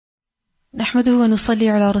نحمده ونصلي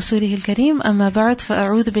على رسوله الكريم أما بعد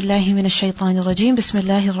فأعوذ بالله من الشيطان الرجيم بسم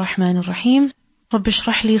الله الرحمن الرحيم رب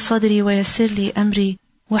اشرح لي صدري ويسر لي أمري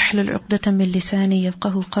واحلل عقدة من لساني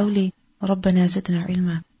يفقه قولي ربنا زدنا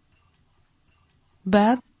علما.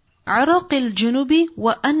 باب عرق الجنوب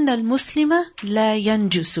وأن المسلم لا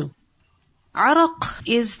ينجس. Araq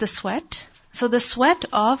is the sweat. So the sweat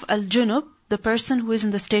of al-junub, the person who is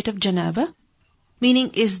in the state of janaba,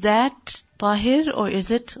 meaning is that tahir or is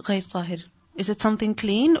it ghayr tahir? Is it something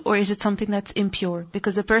clean or is it something that's impure?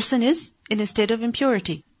 Because the person is in a state of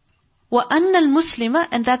impurity. وَأَنَّ الْمُسْلِمَ,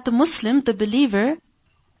 and that the Muslim, the believer,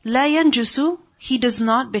 لَا يَنْجُسُ, he does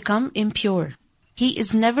not become impure. He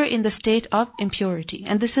is never in the state of impurity.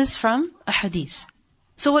 And this is from a hadith.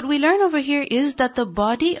 So what we learn over here is that the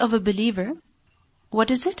body of a believer,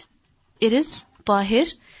 what is it? It is tahir,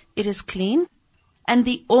 it is clean. And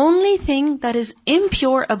the only thing that is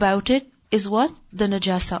impure about it is what? The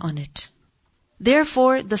najasa on it.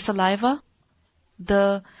 Therefore, the saliva,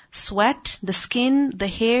 the sweat, the skin, the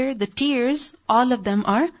hair, the tears, all of them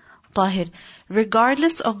are tahir.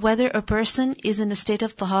 Regardless of whether a person is in a state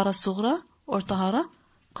of tahara sughra or tahara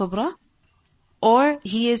kubra, or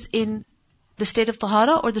he is in the state of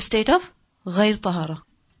tahara or the state of ghayr tahara.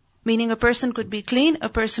 Meaning a person could be clean, a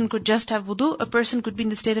person could just have wudu, a person could be in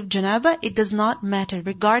the state of janaba. It does not matter.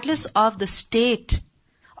 Regardless of the state,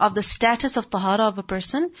 of the status of tahara of a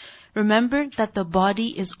person, remember that the body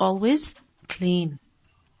is always clean.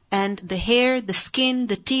 And the hair, the skin,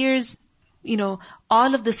 the tears,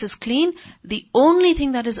 all of this is clean. The only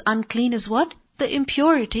thing that is unclean is what? The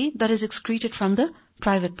impurity that is excreted from the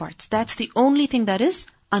private parts. That's the only thing that is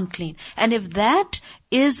unclean. And if that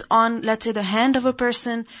is on, let's say, the hand of a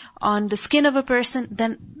person, on the skin of a person,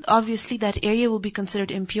 then obviously that area will be considered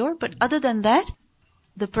impure. But other than that,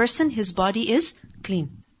 the person, his body is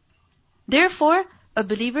clean. Therefore, a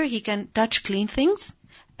believer, he can touch clean things,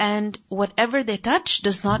 and whatever they touch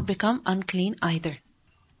does not become unclean either.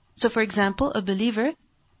 So for example, a believer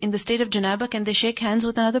in the state of janaba, can they shake hands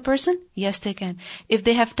with another person? Yes, they can. If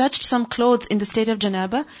they have touched some clothes in the state of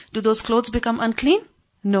janaba, do those clothes become unclean?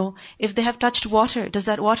 No. If they have touched water, does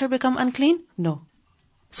that water become unclean? No.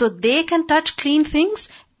 So they can touch clean things,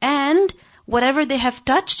 and whatever they have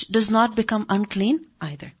touched does not become unclean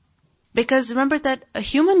either. Because remember that a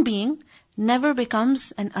human being never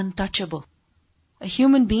becomes an untouchable. A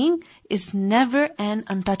human being is never an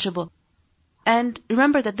untouchable. And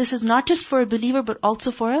remember that this is not just for a believer but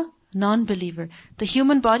also for a non-believer. The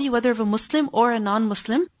human body, whether of a Muslim or a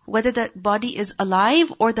non-Muslim, whether that body is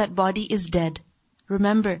alive or that body is dead,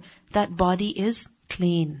 remember that body is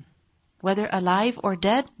clean. Whether alive or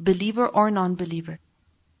dead, believer or non-believer.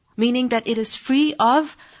 Meaning that it is free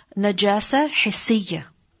of najasa hissiyya.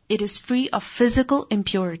 It is free of physical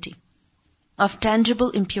impurity, of tangible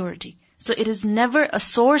impurity. So it is never a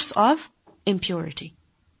source of impurity.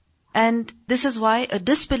 And this is why a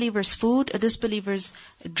disbeliever's food, a disbeliever's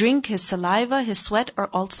drink, his saliva, his sweat are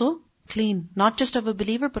also clean. Not just of a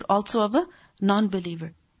believer, but also of a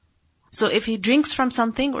non-believer. So if he drinks from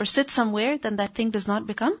something or sits somewhere, then that thing does not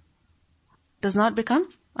become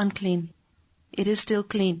unclean. It is still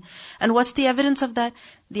clean. And what's the evidence of that?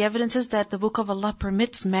 The evidence is that the book of Allah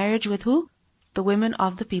permits marriage with who? The women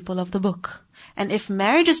of the people of the book. And if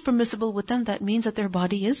marriage is permissible with them, that means that their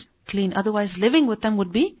body is clean. Otherwise, living with them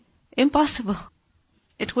would be impossible.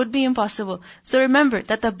 It would be impossible. So remember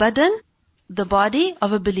that the badan, the body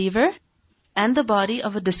of a believer, and the body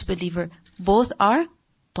of a disbeliever, both are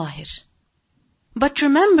tahir. But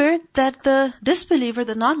remember that the disbeliever,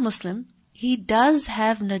 the non-Muslim, he does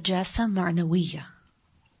have najasa ma'nawiyya,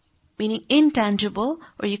 meaning intangible,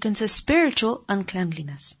 or you can say spiritual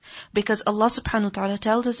uncleanliness. Because Allah subhanahu wa ta'ala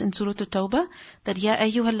tells us in Surah At-Tawbah that Ya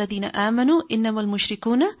ayyuhal ladina amanu innamal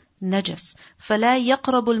mushrikuna najas fala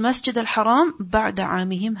yaqrabul masjid al-haram ba'da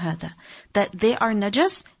 'amihim hada, that they are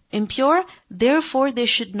najas, impure, therefore they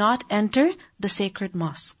should not enter the sacred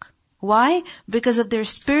mosque. Why? Because of their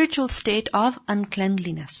spiritual state of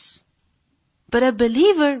uncleanliness. But a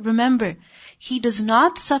believer, remember, he does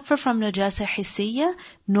not suffer from najasa hissiyya,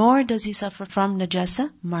 nor does he suffer from najasa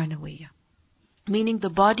ma'nawiyya. Meaning the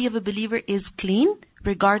body of a believer is clean,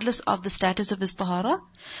 regardless of the status of his tahara.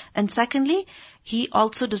 And secondly, he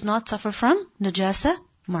also does not suffer from najasa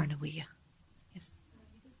ma'nawiyya. Yes.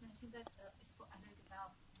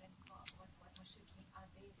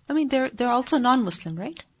 I mean, they're also non-Muslim,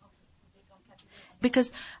 right?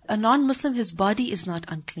 Because a non-Muslim, his body is not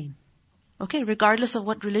unclean. Okay, regardless of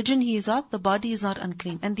what religion he is of, the body is not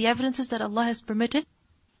unclean. And the evidence is that Allah has permitted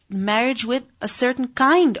marriage with a certain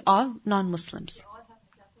kind of non-Muslims.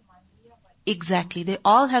 Exactly. They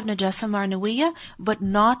all have najasa ma'nawiyya, but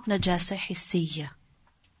not najasa hissiyya.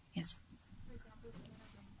 Yes.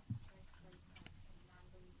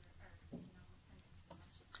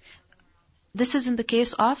 This is in the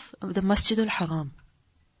case of the Masjidul Haram.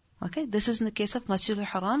 Okay, this is in the case of Masjidul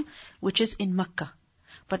Haram, which is in Makkah.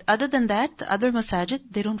 But other than that, the other masajid,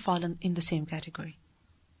 they don't fall in the same category.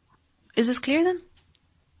 Is this clear then?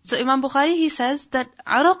 So Imam Bukhari, he says that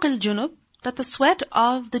araq al-junub, that the sweat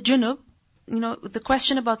of the junub, the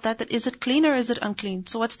question about that is it clean or is it unclean?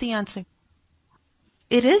 So what's the answer?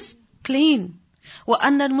 It is clean.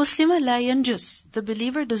 وَأَنَّ الْمُسْلِمَ لَا يَنْجُسُ. The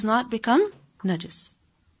believer does not become najis.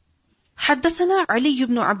 حدثنا علي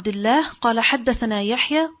بن عبد الله قال حدثنا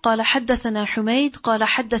يحيى قال حدثنا حميد قال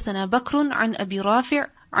حدثنا بكر عن أبي رافع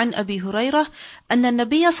عن أبي هريرة أن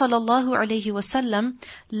النبي صلى الله عليه وسلم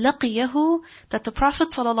لقيه, that the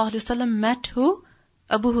Prophet صلى الله عليه وسلم met who?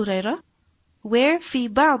 Abu Hurairah, where في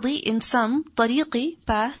بعض, in some, طريقي,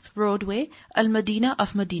 path, roadway, al-Madinah,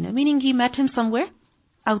 of Medina, meaning he met him somewhere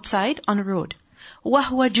outside on a road.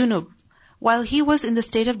 وهو جنوب, while he was in the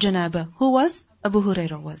state of janaba. Who was? Abu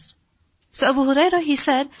Hurairah was. So Abu Hurairah, he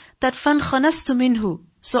said that فَانْخَنَسْتُ مِنْهُ.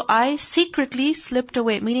 So I secretly slipped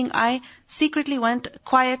away, meaning I secretly went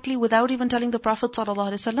quietly without even telling the Prophet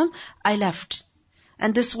ﷺ, I left.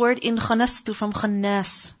 And this word in khanastu from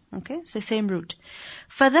khannas. Okay, it's the same root.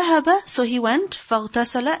 فَذَهَبَ, so he went,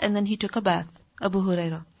 فَاغْتَسَلَ, and then he took a bath, Abu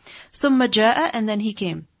Hurairah. ثُمَّ جَاءَ, and then he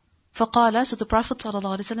came. فَقَالَ, so the Prophet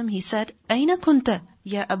ﷺ, he said, أَيْنَ كُنْتَ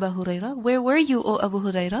يَا أَبَا هُرَيْرَةَ. Where were you, O Abu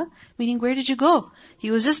Hurairah? Meaning, where did you go? He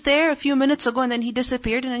was just there a few minutes ago and then he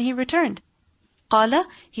disappeared and then he returned. قَالَ,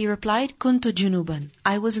 he replied, كُنْتُ جُنُوبًا.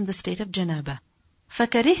 I was in the state of janaba.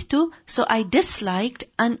 فَكَرِهْتُ, so I disliked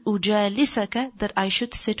أَنْ أُجَالِسَكَ, that I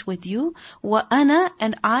should sit with you. وَأَنَا,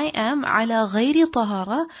 and I am عَلَى غَيْرِ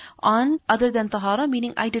طَهَارَةٍ, on other than tahara,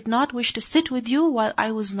 meaning I did not wish to sit with you while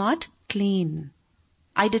I was not clean.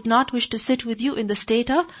 I did not wish to sit with you in the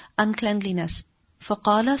state of uncleanliness.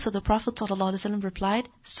 فَقَالَ, so the Prophet ﷺ replied,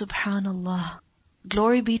 Subhanallah.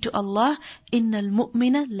 Glory be to Allah, إِنَّ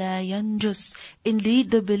الْمُؤْمِنَ لَا يَنْجُسُ.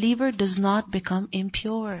 Indeed, the believer does not become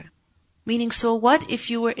impure. Meaning, so what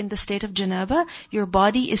if you were in the state of janaba? Your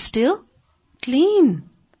body is still clean.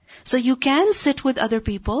 So you can sit with other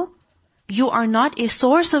people. You are not a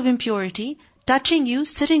source of impurity. Touching you,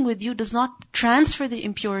 sitting with you does not transfer the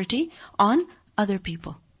impurity on other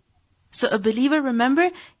people. So a believer, remember,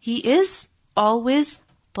 he is always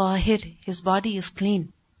tahir. His body is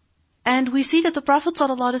clean. And we see that the Prophet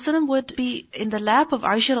ﷺ would be in the lap of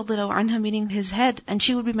Aisha radiallahu anha, meaning his head, and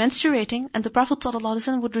she would be menstruating, and the Prophet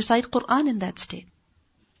ﷺ would recite Qur'an in that state.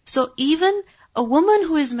 So even a woman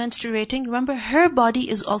who is menstruating, remember, her body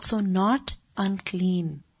is also not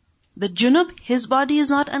unclean. The junub, his body is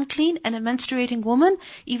not unclean, and a menstruating woman,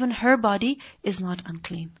 even her body is not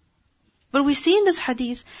unclean. But we see in this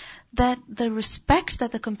hadith that the respect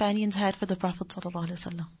that the companions had for the Prophet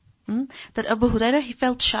ﷺ, that Abu Hurairah, he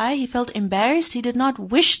felt shy, he felt embarrassed, he did not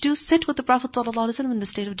wish to sit with the Prophet ﷺ in the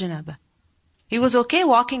state of janaba. He was okay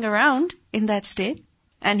walking around in that state,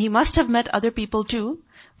 and he must have met other people too,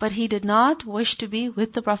 but he did not wish to be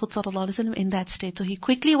with the Prophet ﷺ in that state. So he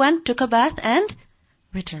quickly went, took a bath, and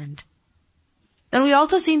returned. Then we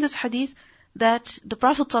also see in this hadith that the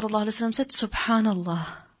Prophet ﷺ said, Subhanallah.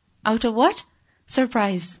 Out of what?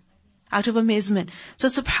 Surprise. Out of amazement. So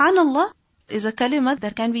Subhanallah is a kalima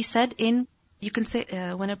that can be said in, you can say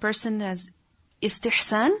when a person has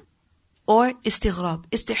istihsan or istighrab.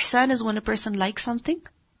 Istihsan is when a person likes something.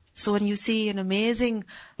 So when you see an amazing,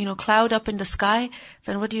 cloud up in the sky,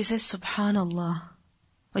 then what do you say? Subhanallah.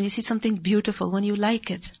 When you see something beautiful, when you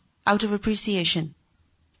like it, out of appreciation.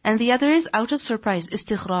 And the other is out of surprise,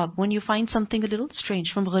 istighrab, when you find something a little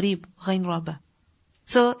strange, from gharib, ghain raba.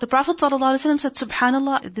 So the Prophet ﷺ said,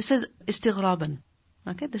 Subhanallah, this is istighraban.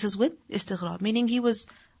 Okay, this is with istighrab, meaning he was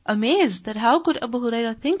amazed that how could Abu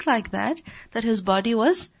Hurairah think like that his body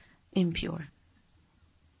was impure.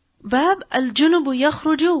 Bab al-junubu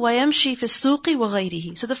yakhruju wa yamshi fi as-suqi wa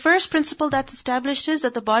ghayrihi. So the first principle that's established is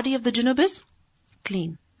that the body of the junub is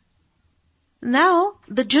clean. Now,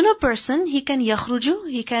 the junub person, he can yakhruju,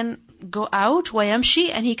 he can go out, wa yamshi,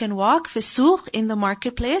 and he can walk fi as-suq, in the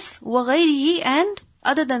marketplace, wa ghayrihi, and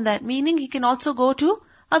other than that, meaning he can also go to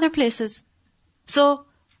other places. So,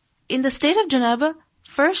 in the state of janaba,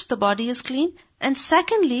 first the body is clean, and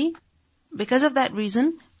secondly, because of that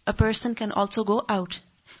reason, a person can also go out.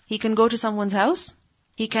 He can go to someone's house,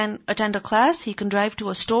 he can attend a class, he can drive to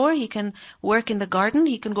a store, he can work in the garden,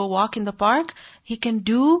 he can go walk in the park, he can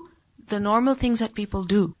do the normal things that people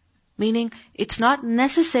do. Meaning, it's not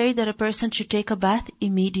necessary that a person should take a bath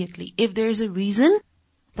immediately. If there is a reason,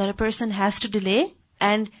 that a person has to delay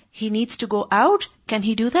and he needs to go out, can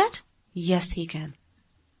he do that? Yes, he can.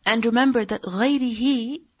 And remember that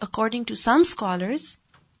غَيْرِهِ, according to some scholars,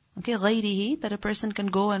 okay, غَيْرِهِ, that a person can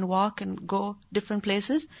go and walk and go different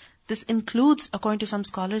places, this includes, according to some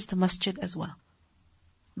scholars, the masjid as well.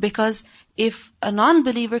 Because if a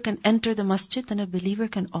non-believer can enter the masjid, then a believer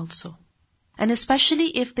can also. And especially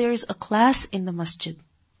if there is a class in the masjid,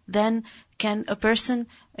 then can a person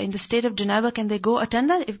in the state of janaba, can they go attend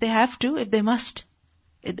that? If they have to, if they must.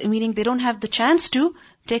 Meaning they don't have the chance to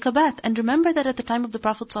take a bath. And remember that at the time of the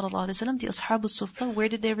Prophet ﷺ, the Ashab al-Suffah, where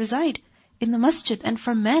did they reside? In the masjid. And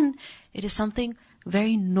for men, it is something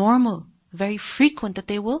very normal, very frequent that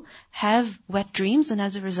they will have wet dreams, and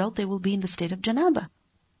as a result, they will be in the state of janaba.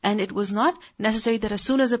 And it was not necessary that as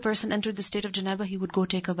soon as a person entered the state of janaba, he would go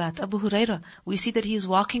take a bath. Abu Huraira, we see that he is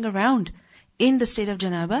walking around in the state of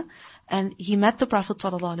janaba, and he met the Prophet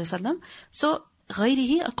ﷺ. So,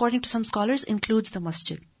 غَيْرِهِ, according to some scholars, includes the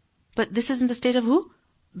masjid. But this is in the state of who?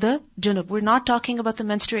 The junub. We're not talking about the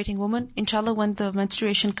menstruating woman. Inshallah, when the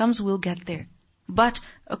menstruation comes, we'll get there. But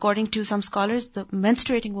according to some scholars, the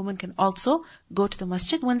menstruating woman can also go to the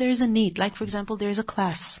masjid when there is a need. Like, for example, there is a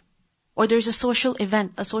class, or there is a social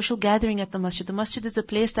event, a social gathering at the masjid. The masjid is a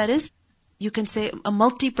place that is, you can say, a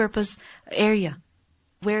multi-purpose area,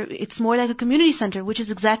 where it's more like a community center, which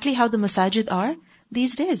is exactly how the masajid are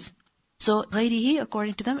these days. So, غَيْرِهِ,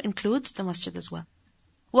 according to them, includes the masjid as well.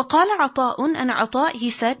 وَقَالَ عَطَاءٌ, and Ata, he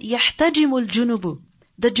said, يَحْتَجِمُ الْجُنُبُ,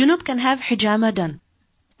 the junub can have hijama done,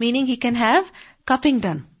 meaning he can have cupping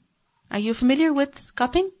done. Are you familiar with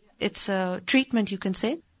cupping? It's a treatment, you can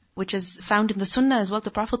say, which is found in the sunnah as well.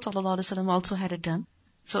 The Prophet ﷺ also had it done.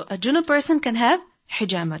 So a junub person can have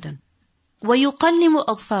hijama done. وَيُقَلِّمُ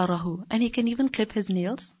أَظْفَارَهُ, and he can even clip his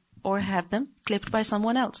nails, or have them clipped by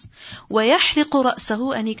someone else. وَيَحْلِقُ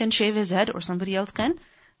رَأْسَهُ, and he can shave his head, or somebody else can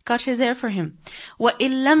cut his hair for him.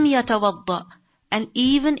 وَإِن لَمْ يَتَوَضَّأ, and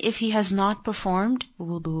even if he has not performed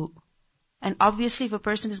wudu. And obviously if a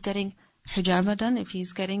person is getting hijama done, if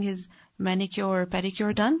he's getting his manicure or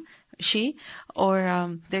pedicure done,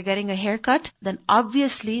 or they're getting a haircut, then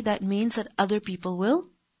obviously that means that other people will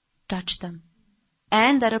touch them.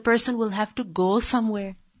 And that a person will have to go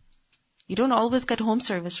somewhere. You don't always get home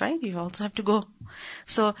service, right? You also have to go.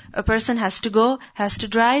 So a person has to go, has to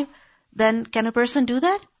drive. Then can a person do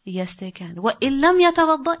that? Yes, they can. وَإِن لَمْ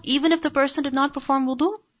يَتَوَضَّأ, even if the person did not perform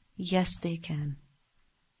wudu? Yes, they can.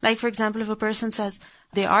 Like, for example, if a person says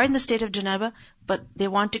they are in the state of janaba, but they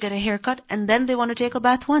want to get a haircut, and then they want to take a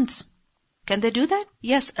bath once. Can they do that?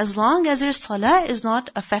 Yes, as long as their salah is not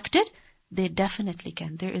affected, they definitely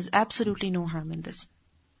can. There is absolutely no harm in this.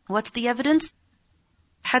 What's the evidence?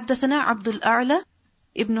 حدثنا عبد الأعلى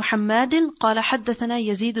ابن حماد قال حدثنا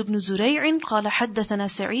يزيد بن زريع قال حدثنا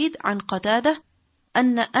سعيد عن قتادة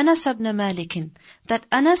أن أنس بن مالك, that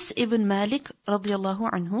Anas ibn Malik رضي الله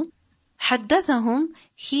عنه, حدثهم,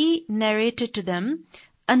 he narrated to them,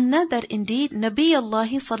 أن, that indeed نبي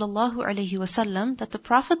الله صلى الله عليه وسلم, that the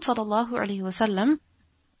Prophet صلى الله عليه وسلم,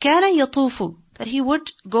 كان يطوف, that he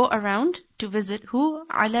would go around to visit who?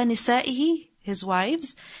 على نسائه, his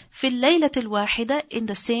wives, في الليلة الواحدة, in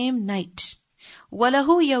the same night. وَلَهُ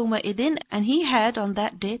يَوْمَئِذٍ, and he had on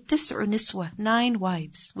that day تِسْعُ نِسْوَةٍ, 9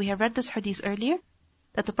 wives. We have read this hadith earlier,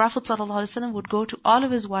 that the Prophet ﷺ would go to all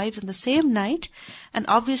of his wives in the same night, and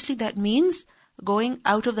obviously that means going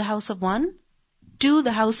out of the house of one to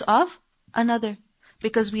the house of another.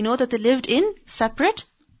 Because we know that they lived in separate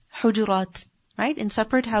hujurat, right? In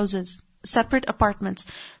separate houses, separate apartments.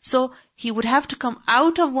 So he would have to come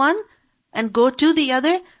out of one and go to the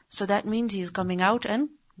other, so that means he is coming out and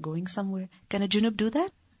going somewhere. Can a junub do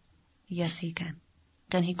that? Yes, he can.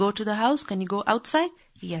 Can he go to the house? Can he go outside?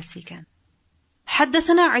 Yes, he can.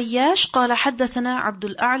 حدثنا عياش قال حدثنا عبد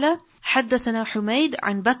الأعلى حدثنا حميد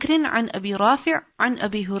عن بكر عن أبي رافع عن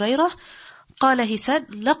أبي هريرة قال, he said,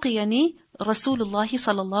 لقيني رسول الله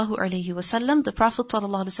صلى الله عليه وسلم, the Prophet صلى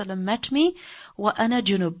الله عليه وسلم met me, وأنا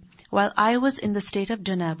جنوب, while I was in the state of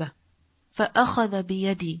janaba. فأخذ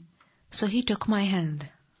بيدي, so he took my hand.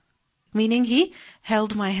 Meaning he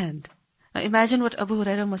held my hand. Now imagine what Abu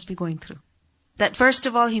Hurairah must be going through. That first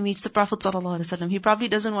of all, he meets the Prophet ﷺ. He probably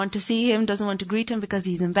doesn't want to see him, doesn't want to greet him because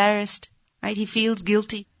he's embarrassed, right? He feels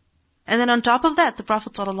guilty. And then on top of that, the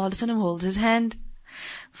Prophet ﷺ holds his hand.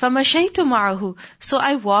 فَمَشَيْتُ مَعَهُ, so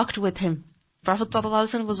I walked with him. Prophet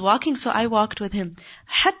ﷺ was walking, so I walked with him.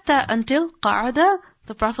 حَتَّى, until قَعَدَ,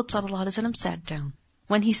 the Prophet ﷺ sat down.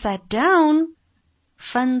 When he sat down,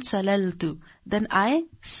 فَانْسَلَلْتُ, then I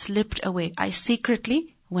slipped away. I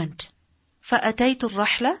secretly went. فَأَتَيْتُ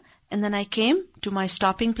الرَّحْلَ, and then I came to my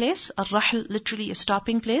stopping place. Ar-rahl, literally a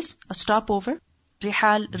stopping place, a stopover.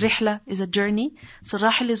 Rihla is a journey. So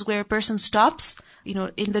rahil is where a person stops,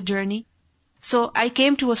 in the journey. So I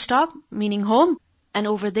came to a stop, meaning home, and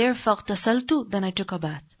over there, فَاغْتَسَلْتُ, then I took a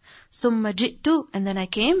bath. ثُمَّ جِئْتُ, and then I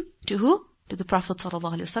came to who? To the Prophet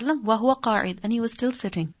ﷺ, وَهُوَ قَاعِدٌ, and he was still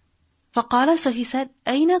sitting. فَقَالَ, so he said,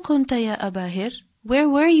 أَيْنَ كُنْتَ يَا أَبَا هِرْ, where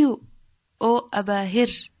were you, O Aba Hir?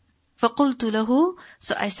 فَقُلْتُ لَهُ,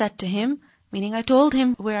 so I said to him, meaning I told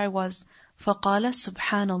him where I was. فَقَالَ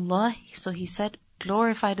Subhanallah, so he said,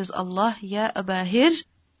 glorified is Allah, Ya Aba Hir,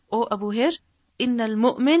 O Abu Hir, Innal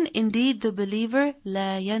mu'min, indeed the believer,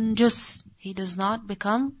 la yanjus, he does not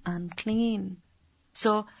become unclean.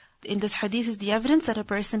 So, in this hadith is the evidence that a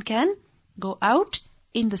person can go out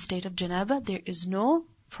in the state of janaba. There is no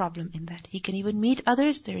problem in that. He can even meet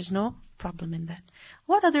others. There is no problem in that.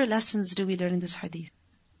 What other lessons do we learn in this hadith?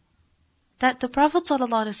 That the Prophet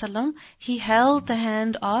ﷺ, he held the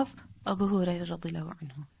hand of Abu Hurairah radhiyallahu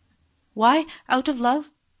anhu. Why? Out of love,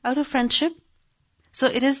 out of friendship. So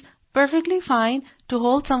it is perfectly fine to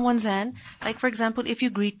hold someone's hand. Like for example, if you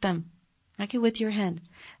greet them, okay, with your hand,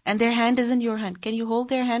 and their hand is in your hand, can you hold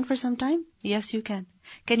their hand for some time? Yes, you can.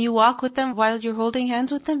 Can you walk with them while you're holding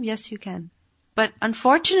hands with them? Yes, you can. But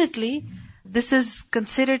unfortunately, this is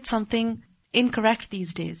considered something incorrect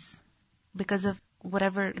these days because of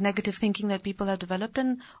whatever negative thinking that people have developed,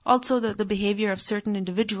 and also the behavior of certain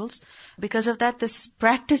individuals. Because of that, this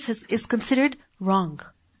practice is considered wrong.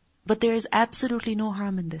 But there is absolutely no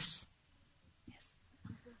harm in this. Yes.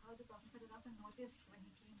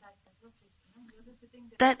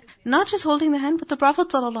 That not just holding the hand, but the Prophet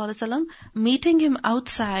ﷺ, meeting him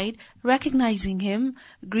outside, recognizing him,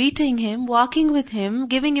 greeting him, walking with him,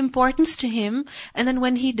 giving importance to him, and then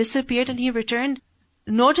when he disappeared and he returned,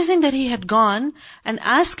 noticing that he had gone and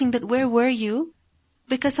asking that, where were you?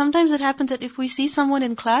 Because sometimes it happens that if we see someone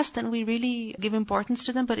in class, then we really give importance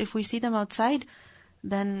to them, but if we see them outside,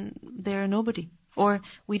 then they're nobody. Or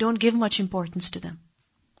we don't give much importance to them.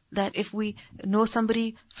 That if we know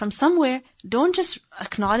somebody from somewhere, don't just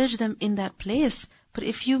acknowledge them in that place, but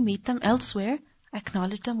if you meet them elsewhere,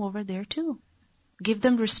 acknowledge them over there too. Give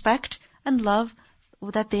them respect and love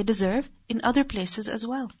that they deserve in other places as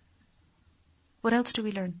well. What else do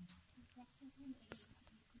we learn?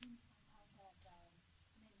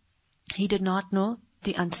 He did not know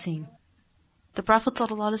the unseen. The Prophet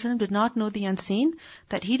ﷺ did not know the unseen,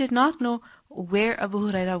 that he did not know where Abu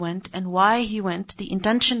Hurairah went and why he went, the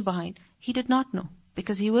intention behind. He did not know,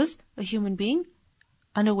 because he was a human being,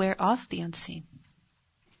 unaware of the unseen.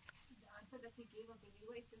 The answer that he gave a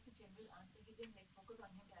believer is just a general answer. He didn't focus on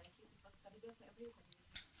him directly. It was particular for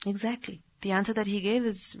everybody. Exactly. The answer that he gave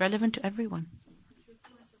is relevant to everyone.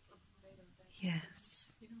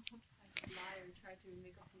 Yes.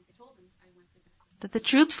 That the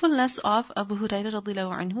truthfulness of Abu Hurairah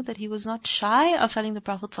radhiyallahu anhu, that he was not shy of telling the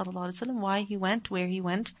Prophet ﷺ why he went, where he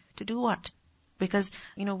went, to do what. Because,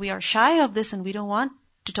 we are shy of this and we don't want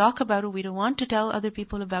to talk about it, we don't want to tell other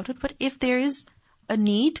people about it. But if there is a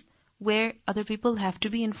need where other people have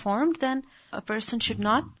to be informed, then a person should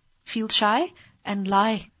not feel shy and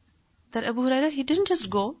lie. That Abu Hurairah, he didn't just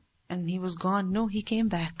go and he was gone. No, he came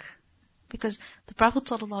back. Because the Prophet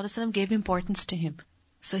ﷺ gave importance to him.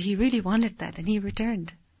 So he really wanted that and he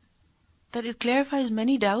returned. That it clarifies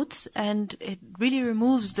many doubts and it really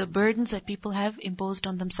removes the burdens that people have imposed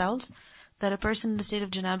on themselves. That a person in the state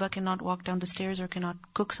of janaba cannot walk down the stairs or cannot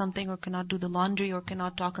cook something or cannot do the laundry or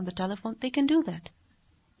cannot talk on the telephone. They can do that.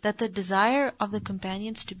 That the desire of the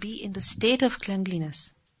companions to be in the state of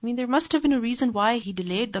cleanliness. There must have been a reason why he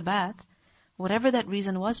delayed the bath. Whatever that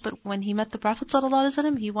reason was, but when he met the Prophet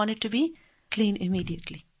ﷺ, he wanted to be clean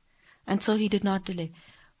immediately. And so he did not delay.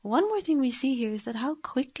 One more thing we see here is that how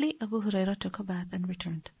quickly Abu Hurairah took a bath and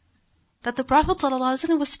returned. That the Prophet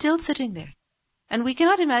ﷺ was still sitting there. And we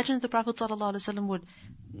cannot imagine that the Prophet ﷺ would,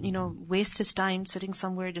 waste his time sitting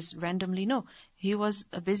somewhere just randomly. No. He was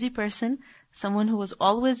a busy person, someone who was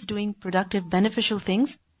always doing productive, beneficial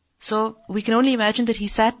things. So we can only imagine that he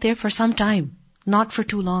sat there for some time, not for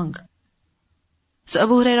too long. So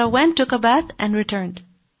Abu Hurairah went, took a bath, and returned.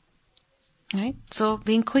 Right? So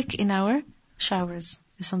being quick in our showers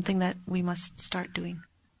is something that we must start doing.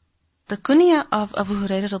 The kunya of Abu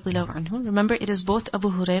Hurairah radhiyallahu anhu, remember it is both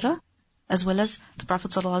Abu Hurairah as well as the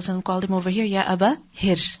Prophet ﷺ called him over here, Ya Aba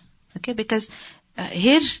Hir. Okay, because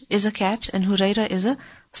Hir is a cat and Hurairah is a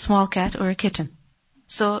small cat or a kitten.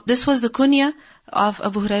 So this was the kunya of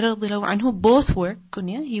Abu Hurairah radhiyallahu anhu. Both were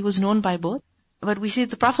kunya. He was known by both. But we see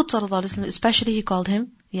the Prophet ﷺ, especially he called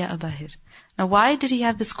him Ya Aba Hir. Now why did he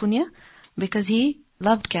have this kunya? Because he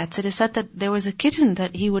loved cats. It is said that there was a kitten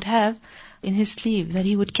that he would have in his sleeve, that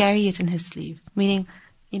he would carry it in his sleeve. Meaning,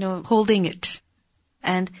 holding it.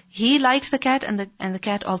 And he liked the cat, and the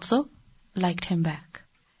cat also liked him back.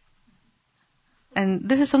 And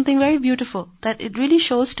this is something very beautiful, that it really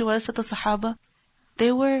shows to us that the Sahaba,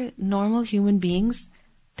 they were normal human beings.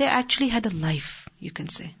 They actually had a life, you can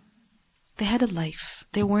say. They had a life.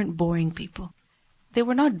 They weren't boring people. They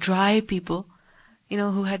were not dry people,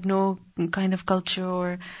 who had no kind of culture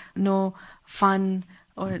or no fun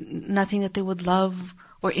or nothing that they would love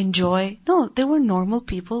or enjoy. No, they were normal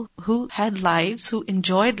people who had lives, who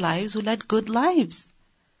enjoyed lives, who led good lives.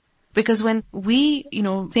 Because when we,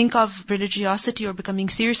 think of religiosity or becoming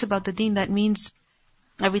serious about the deen, that means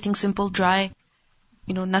everything simple, dry,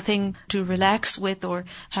 nothing to relax with or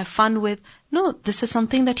have fun with. No, this is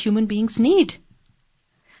something that human beings need.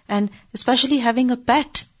 And especially having a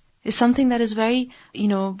pet is something that is very,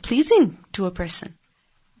 pleasing to a person.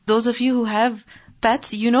 Those of you who have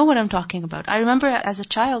pets, you know what I'm talking about. I remember as a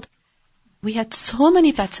child, we had so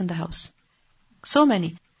many pets in the house. So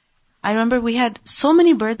many. I remember we had so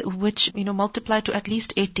many birds which, multiplied to at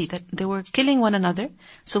least 80, that they were killing one another.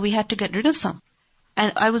 So we had to get rid of some.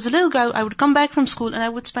 And I was a little girl, I would come back from school and I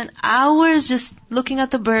would spend hours just looking at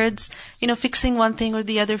the birds, fixing one thing or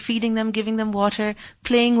the other, feeding them, giving them water,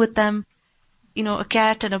 playing with them, a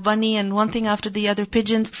cat and a bunny and one thing after the other,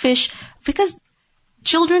 pigeons, fish. Because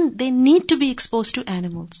children, they need to be exposed to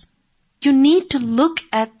animals. You need to look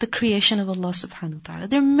at the creation of Allah subhanahu wa ta'ala.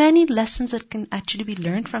 There are many lessons that can actually be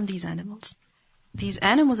learned from these animals. These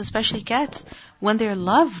animals, especially cats, when they're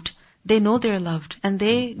loved, they know they're loved and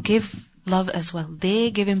they give love as well.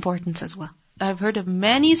 They give importance as well. I've heard of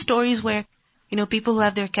many stories where, people who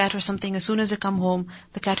have their cat or something, as soon as they come home,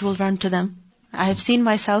 the cat will run to them. I have seen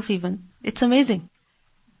myself even. It's amazing.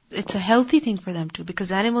 It's a healthy thing for them too,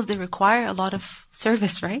 because animals, they require a lot of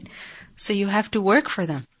service, right? So you have to work for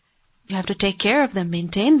them. You have to take care of them,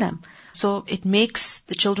 maintain them. So it makes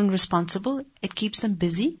the children responsible. It keeps them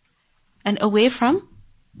busy and away from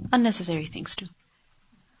unnecessary things too.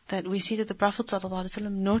 That we see that the Prophet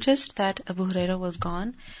ﷺ noticed that Abu Hurairah was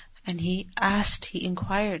gone, and he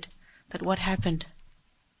inquired that what happened.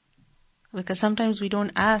 Because sometimes we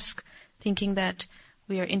don't ask thinking that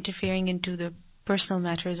we are interfering into the personal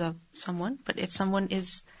matters of someone, but if someone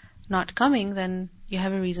is not coming, then you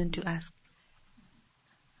have a reason to ask.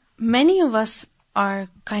 Many of us are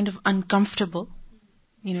kind of uncomfortable.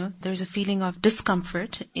 There's a feeling of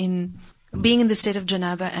discomfort in being in the state of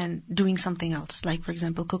janaba and doing something else, like for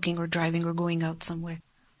example cooking or driving or going out somewhere.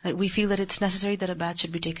 That we feel that it's necessary that a bath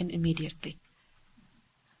should be taken immediately.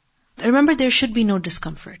 Remember, there should be no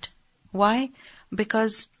discomfort. Why?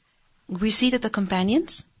 Because we see that the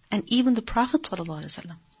companions and even the Prophet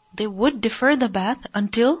ﷺ, they would defer the bath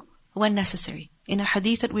until when necessary. In a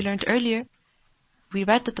hadith that we learned earlier, we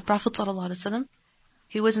read that the Prophet ﷺ,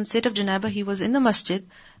 he was in state of janaba, he was in the masjid,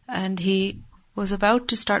 and he was about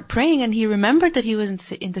to start praying, and he remembered that he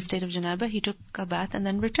was in the state of janaba. He took a bath and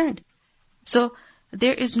then returned. So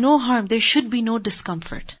there is no harm. There should be no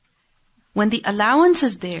discomfort. When the allowance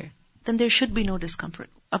is there, then there should be no discomfort.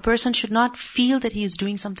 A person should not feel that he is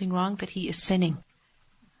doing something wrong, that he is sinning.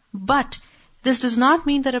 But this does not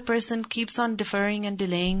mean that a person keeps on deferring and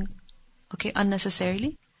delaying,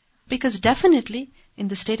 unnecessarily. Because definitely, in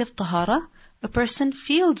the state of tahara, a person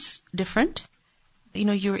feels different.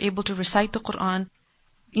 You're able to recite the Qur'an.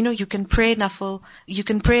 You can pray nafil. You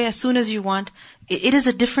can pray as soon as you want. It is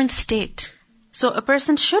a different state. So a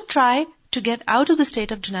person should try to get out of the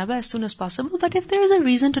state of janaba as soon as possible. But if there is a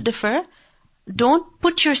reason to defer, don't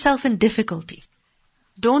put yourself in difficulty.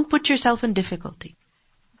 Don't put yourself in difficulty.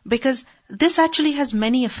 Because this actually has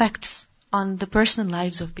many effects on the personal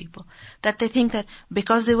lives of people. That they think that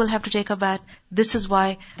because they will have to take a bath, this is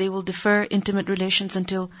why they will defer intimate relations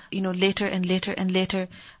until, later and later and later.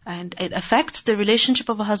 And it affects the relationship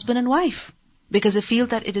of a husband and wife. Because they feel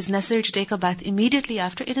that it is necessary to take a bath immediately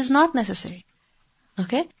after. It is not necessary.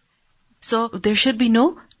 Okay? So there should be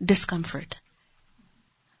no discomfort.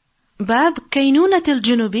 باب كينونة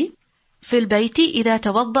الجنوب في البيت إذا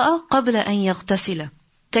توضأ قبل أن يغتسل.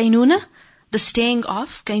 كينونة, the staying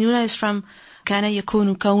off. Kainuna is from كان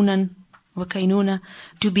يكون كونا وكينونة,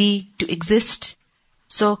 to be, to exist.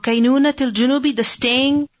 So كينونة الجنوب, the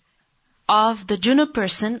staying of the junub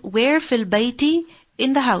person, where في البيت,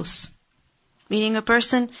 in the house. Meaning a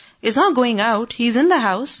person is not going out, he's in the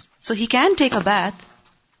house, so he can take a bath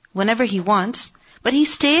whenever he wants, but he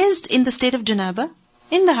stays in the state of janaba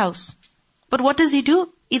in the house. But what does he do?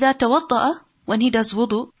 إذا توضأ, when he does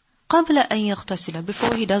wudu, قبل أن يغتسل,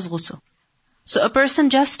 before he does ghusl. So a person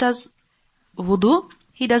just does wudu,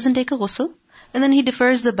 he doesn't take a ghusl, and then he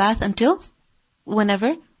defers the bath until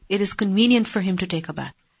whenever it is convenient for him to take a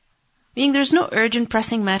bath. Meaning there's no urgent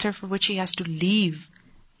pressing matter for which he has to leave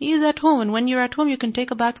He is at home, and when you're at home, you can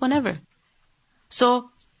take a bath whenever. So,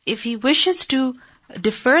 if he wishes to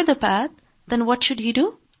defer the bath, then what should he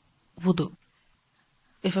do? Wudu.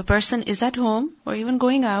 If a person is at home, or even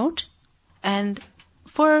going out, and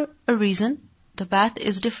for a reason, the bath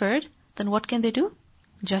is deferred, then what can they do?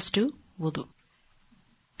 Just do wudu.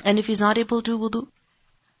 And if he's not able to wudu,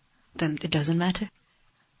 then it doesn't matter.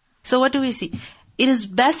 So what do we see? It is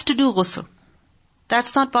best to do ghusl.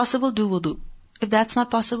 That's not possible, do wudu. If that's not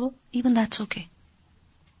possible, even that's okay.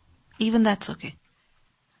 Even that's okay.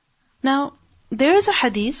 Now, there is a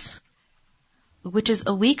hadith, which is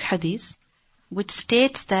a weak hadith, which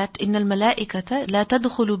states that إِنَّ الْمَلَائِكَةَ لَا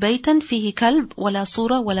تَدْخُلُ بَيْتًا فِيهِ كَلْبٌ وَلَا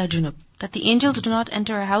صُورَةٌ وَلَا جُنُبٌ. That the angels do not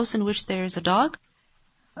enter a house in which there is a dog,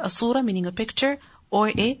 a surah meaning a picture, or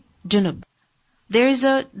a junub. There is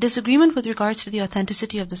a disagreement with regards to the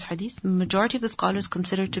authenticity of this hadith. The majority of the scholars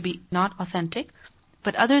consider it to be not authentic,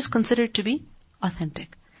 but others consider it to be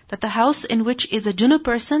authentic. That the house in which is a junub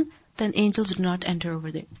person, then angels do not enter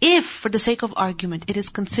over there. If, for the sake of argument, it is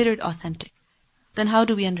considered authentic, then how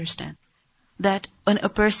do we understand? That when a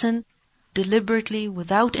person deliberately,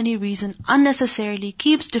 without any reason, unnecessarily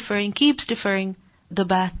keeps deferring the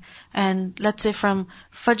bath, and let's say from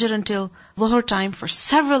Fajr until Dhuhr time for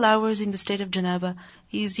several hours in the state of Janaba,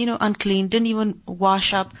 he's, unclean, didn't even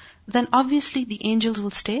wash up, then obviously the angels will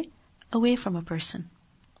stay away from a person.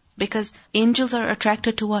 Because angels are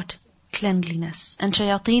attracted to what? Cleanliness. And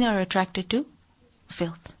shayateen are attracted to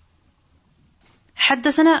filth.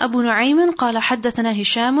 حدثنا أبو نعيم قال حدثنا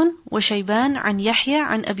هشام وشيبان عن يحيى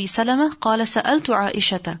عن أبي سلمة قال سألت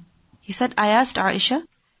عائشة. He said, I asked Aisha,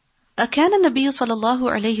 أكان النبي صلى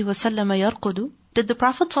الله عليه وسلم يرقد? Did the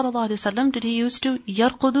Prophet صلى الله عليه وسلم, did he used to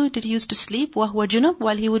يرقد? Did he used to sleep وهو جنب,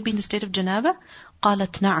 while he would be in the state of janaba?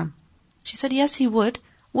 قالت نعم. She said, yes, he would.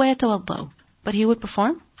 ويتوضأ. But he would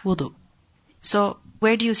perform wudu. So,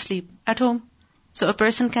 where do you sleep? At home. So a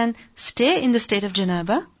person can stay in the state of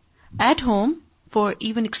janaba at home for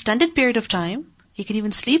even extended period of time. He can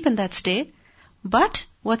even sleep in that state. But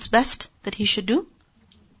what's best? That he should do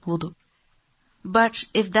wudu. But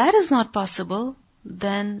if that is not possible,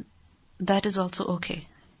 then that is also okay.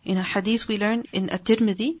 In a hadith we learn in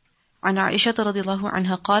At-Tirmidhi, عن عائشة رضي الله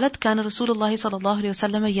عنها قالت كان رسول الله صلى الله عليه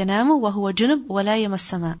وسلم ينام وهو جنب ولا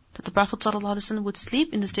يمس ماء. That the Prophet صلى الله عليه وسلم would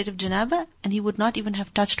sleep in the state of janaba and he would not even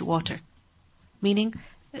have touched water. Meaning,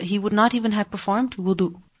 he would not even have performed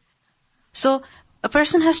wudu. So, a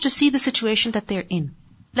person has to see the situation that they're in.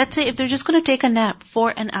 Let's say if they're just going to take a nap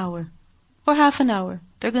for an hour, or half an hour,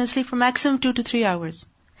 they're going to sleep for maximum 2 to 3 hours.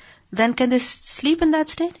 Then can they sleep in that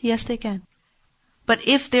state? Yes, they can. But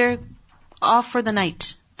if they're off for the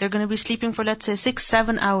night, they're going to be sleeping for, let's say,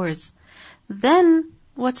 6-7 hours, then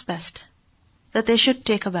what's best? That they should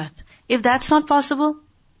take a bath. If that's not possible,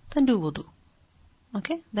 then do wudu.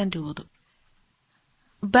 Okay? Then do wudu.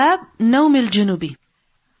 Bab nawmil junubi.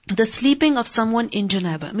 The sleeping of someone in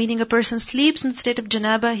janaba. Meaning a person sleeps in the state of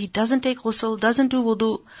janaba, he doesn't take ghusl, doesn't do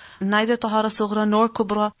wudu, neither tahara sughra nor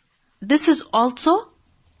kubra. This is also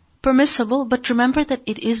permissible, but remember that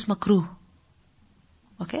it is makruh.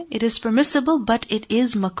 Okay? It is permissible, but it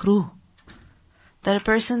is makruh. That a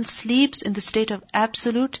person sleeps in the state of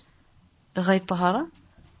absolute ghayr tahara,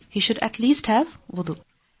 he should at least have wudu.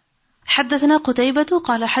 حدثنا قتيبة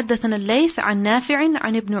قال حدثنا الليث عن نافع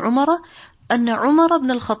عن ابن عمر أن عمر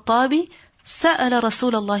بن الخطاب سأل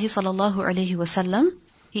رسول الله صلى الله عليه وسلم.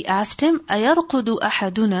 He asked him, أيرقد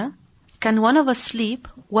أحدنا? Can one of us sleep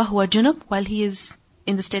وهو جنب, while he is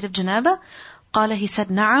in the state of janaba? قال, he said,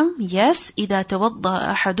 نعم, yes, إذا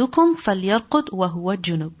توضأ أحدكم فليرقد وهو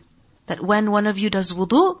جنب. That when one of you does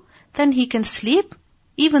wudu, then he can sleep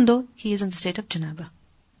even though he is in the state of janaba.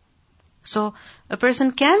 So, a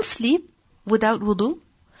person can sleep without wudu,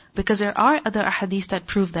 because there are other ahadith that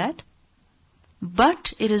prove that.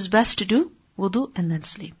 But it is best to do wudu and then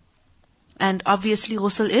sleep. And obviously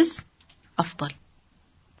ghusl is afdal.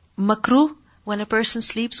 Makruh, when a person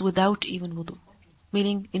sleeps without even wudu.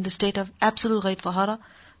 Meaning in the state of absolute ghayr tahara,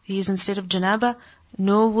 he is in the state of janaba,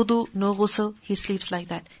 no wudu, no ghusl, he sleeps like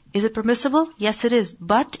that. Is it permissible? Yes, it is.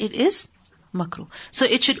 But it is makruh. So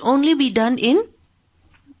it should only be done in,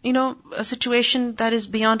 a situation that is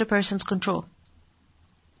beyond a person's control.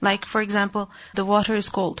 Like, for example, the water is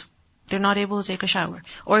cold. They're not able to take a shower.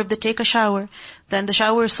 Or if they take a shower, then the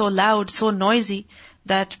shower is so loud, so noisy,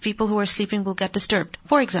 that people who are sleeping will get disturbed,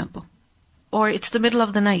 for example. Or it's the middle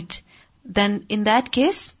of the night. Then in that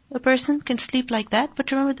case, a person can sleep like that,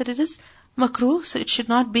 but remember that it is makruh, so it should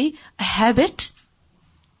not be a habit.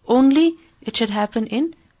 Only it should happen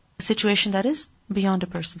in a situation that is beyond a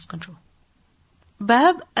person's control.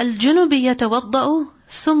 Bab al-junubi yatawadda'u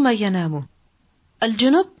thumma yanamu.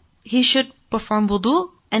 al-junub, he should perform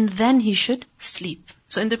wudu and then he should sleep.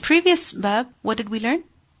 So in the previous bab, what did we learn?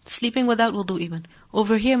 Sleeping without wudu even.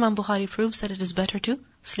 Over here, Imam Bukhari proves that it is better to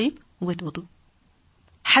sleep with wudu.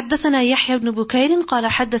 حدثنا يحيى بن بكير قال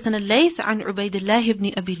حدثنا الليث عن عبيد الله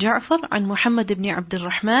بن أبي جعفر عن محمد بن عبد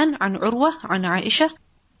الرحمن عن عروة عن عائشة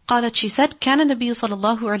قالت, she said, كان النبي صلى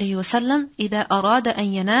الله عليه وسلم إذا أراد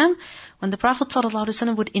أن ينام, when the Prophet صلى الله عليه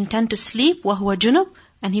وسلم would intend to sleep, وهو جنب,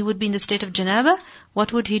 and he would be in the state of janaba,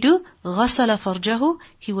 what would he do? غسل فرجه,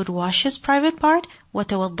 he would wash his private part,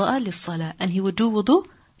 وتوضأ للصلاة, and he would do wudu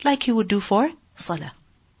like he would do for salah.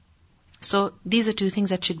 So these are two things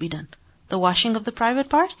that should be done. The washing of the private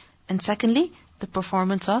part, and secondly, the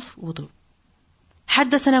performance of wudu.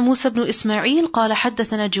 حدثنا موسى بن إسماعيل قال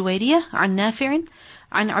حدثنا جويرية عن نافع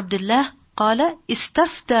عن عبد الله قال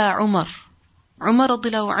استفتى عمر رضي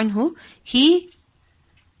الله عنه, he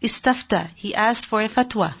asked for a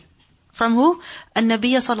fatwa. From who?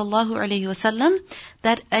 النبي صلى الله عليه وسلم,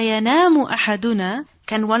 that أينام أحدنا,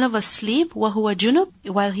 can one of us sleep وهو جنب,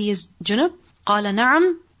 while he is junub? قال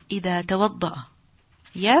نعم إذا توضأ,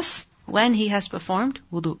 yes, when he has performed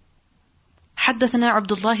wudu. حدثنا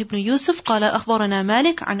عبد الله بن يوسف قال أخبرنا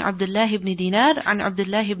مالك عن عبد الله بن دينار عن عبد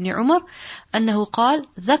الله بن عمر أنه قال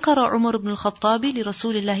ذكر عمر بن الخطاب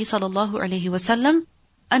لرسول الله صلى الله عليه وسلم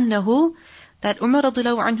أنه, that Umar رضي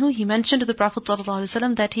الله عنه, he mentioned to the Prophet صلى الله عليه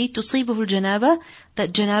وسلم that he تصيبه الجنابة,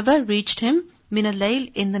 that janaba reached him من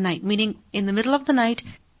الليل, in the night, meaning in the middle of the night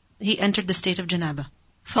he entered the state of janaba.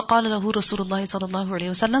 فقال له رسول الله صلى الله عليه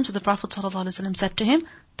وسلم, so the Prophet صلى الله عليه وسلم said to him,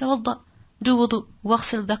 توضأ, do wudu,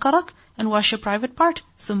 واغسل ذكرك, and wash your private part,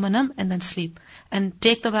 ثم نم, and then sleep, and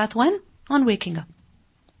take the bath when? On waking up.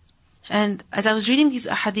 And as I was reading these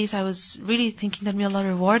ahadith, I was really thinking that may Allah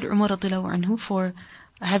reward Umar radiallahu anhu for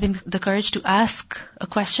having the courage to ask a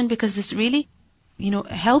question, because this really,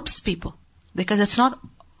 helps people. Because it's not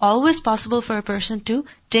always possible for a person to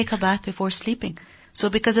take a bath before sleeping. So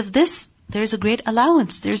because of this, there is a great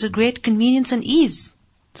allowance, there is a great convenience and ease.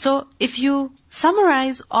 So if you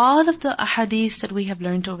summarize all of the ahadith that we have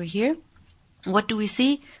learned over here, what do we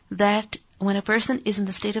see? That when a person is in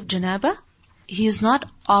the state of janaba, he is not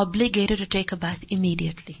obligated to take a bath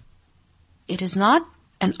immediately. It is not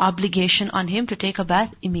an obligation on him to take a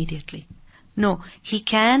bath immediately. No, he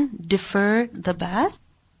can defer the bath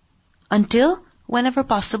until whenever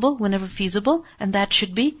possible, whenever feasible, and that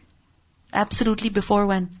should be absolutely before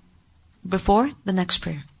when? Before the next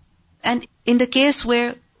prayer. And in the case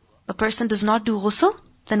where a person does not do ghusl,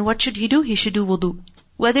 then what should he do? He should do wudu.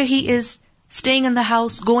 Whether he is staying in the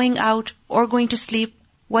house, going out, or going to sleep,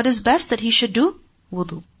 what is best? That he should do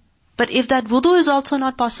wudu. But if that wudu is also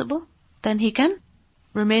not possible, then he can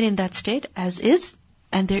remain in that state as is,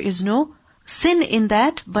 and there is no sin in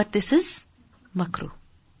that, but this is makruh.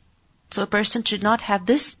 So a person should not have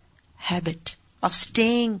this habit of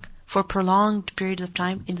staying for prolonged periods of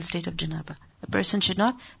time in the state of janaba. A person should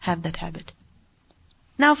not have that habit.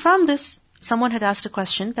 Now from this, someone had asked a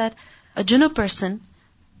question that a junub person,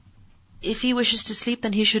 if he wishes to sleep,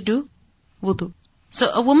 then he should do wudu.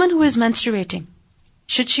 So a woman who is menstruating,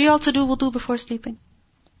 should she also do wudu before sleeping?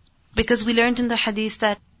 Because we learned in the hadith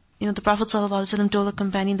that, the Prophet ﷺ told a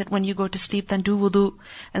companion that when you go to sleep, then do wudu,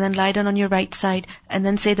 and then lie down on your right side, and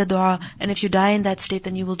then say the dua, and if you die in that state,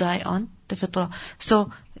 then you will die on the fitrah.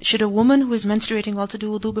 So, should a woman who is menstruating also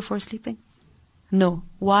do wudu before sleeping? No.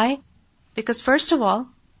 Why? Because first of all,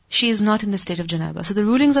 she is not in the state of janaba. So the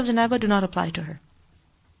rulings of janaba do not apply to her.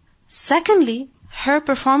 Secondly, her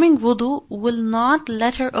performing wudu will not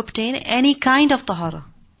let her obtain any kind of tahara.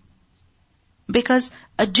 Because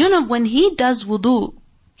a junub, when he does wudu,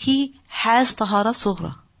 he has tahara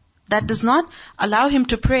sughra. That does not allow him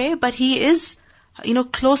to pray, but he is,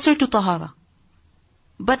 closer to tahara.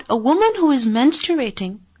 But a woman who is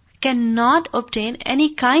menstruating cannot obtain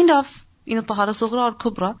any kind of, tahara sughra or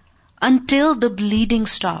kubra until the bleeding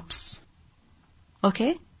stops.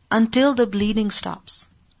 Okay? Until the bleeding stops.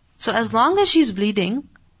 So as long as she's bleeding,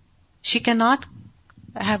 she cannot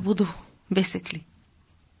have wudu, basically.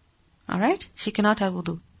 Alright? She cannot have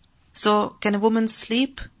wudu. So, can a woman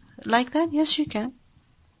sleep like that? Yes, she can.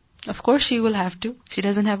 Of course she will have to. She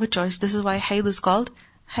doesn't have a choice. This is why haid is called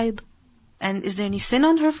haid. And is there any sin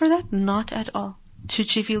on her for that? Not at all. Should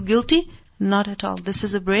she feel guilty? Not at all. This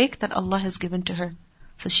is a break that Allah has given to her.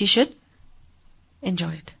 So she should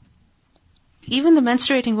enjoy it. Even the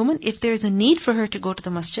menstruating woman, if there is a need for her to go to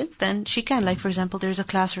the masjid, then she can. Like for example, there is a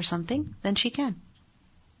class or something, then she can.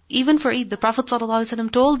 Even for Eid, the Prophet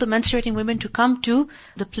ﷺ told the menstruating women to come to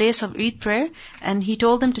the place of Eid prayer, and he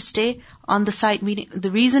told them to stay on the side. Meaning,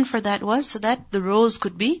 the reason for that was so that the rows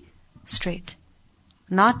could be straight.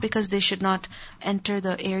 Not because they should not enter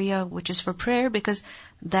the area which is for prayer, because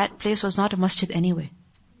that place was not a masjid anyway.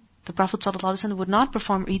 The Prophet ﷺ would not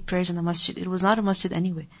perform Eid prayers in the masjid. It was not a masjid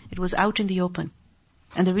anyway. It was out in the open.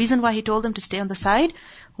 And the reason why he told them to stay on the side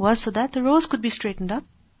was so that the rows could be straightened up.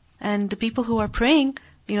 And the people who are praying,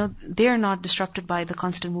 they're not disrupted by the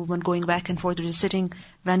constant movement going back and forth or just sitting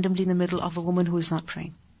randomly in the middle of a woman who is not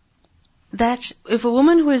praying. That if a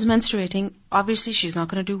woman who is menstruating, obviously she's not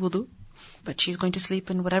going to do wudu, but she's going to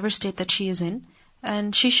sleep in whatever state that she is in,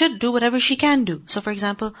 and she should do whatever she can do. So for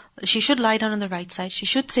example, she should lie down on the right side, she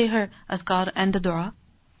should say her adhkar and the dua,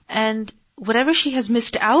 and whatever she has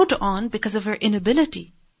missed out on because of her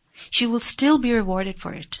inability, she will still be rewarded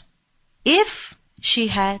for it. If she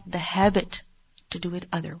had the habit to do it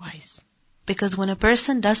otherwise. Because when a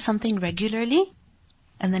person does something regularly,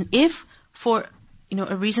 and then if for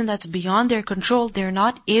a reason that's beyond their control, they're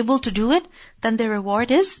not able to do it, then their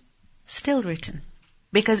reward is still written.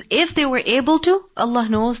 Because if they were able to, Allah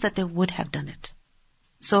knows that they would have done it.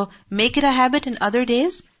 So make it a habit in other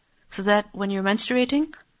days, so that when you're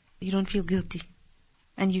menstruating, you don't feel guilty.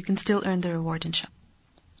 And you can still earn the reward, inshallah.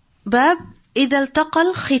 Bab, إِذَا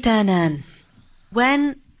الْتَقَى الْخِتَانَانِ.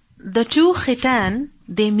 When the two khitan,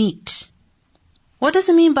 they meet. What does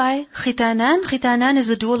it mean by khitanan? Khitanan is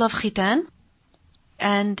a dual of khitan,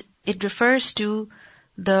 and it refers to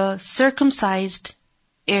the circumcised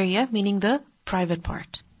area, meaning the private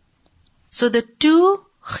part. So the two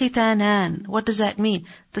khitanan, what does that mean?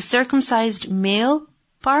 The circumcised male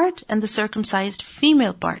part and the circumcised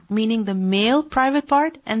female part, meaning the male private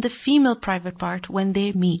part and the female private part when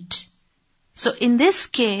they meet. So in this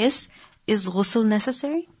case, is ghusl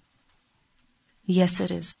necessary? Yes,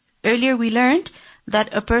 it is. Earlier we learned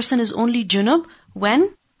that a person is only junub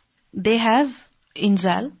when they have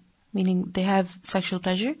inzal, meaning they have sexual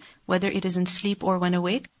pleasure, whether it is in sleep or when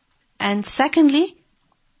awake. And secondly,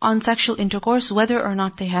 on sexual intercourse, whether or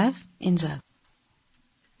not they have inzal.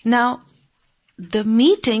 Now, the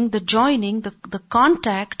meeting, the joining, the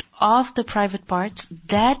contact of the private parts,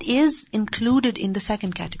 that is included in the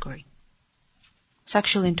second category.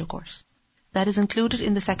 Sexual intercourse. That is included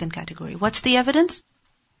in the second category. What's the evidence?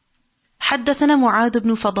 حدثنا معاذ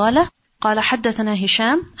بن فضالة قال حدثنا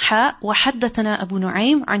هشام وحدثنا أبو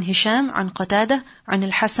نعيم عن هشام عن قتادة عن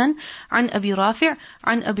الحسن عن أبي رافع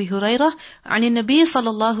عن أبي هريرة عن النبي صلى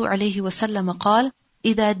الله عليه وسلم قال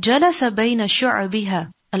إذا جلس بين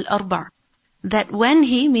شعبها الأربع, that when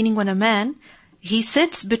he, meaning when a man, he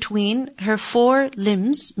sits between her four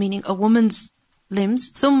limbs, meaning a woman's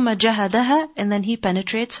limbs, ثم جهدها, and then he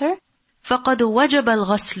penetrates her, فَقَدْ وَجَبَ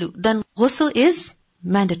الْغَسْلُ, then ghusl is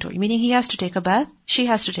mandatory, meaning he has to take a bath, she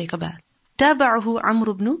has to take a bath. تابعه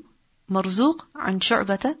عمرو بن مرزوق عن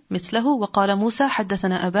شعبة مثله وقال موسى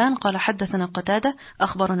حدثنا أبان قال حدثنا قتادة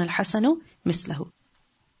أخبرنا الحسن مثله.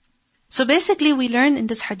 So basically we learn in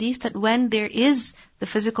this hadith that when there is the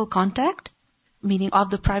physical contact, meaning of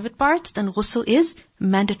the private parts, then ghusl is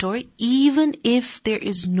mandatory, even if there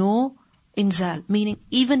is no inzal, meaning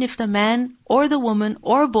even if the man or the woman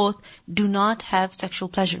or both do not have sexual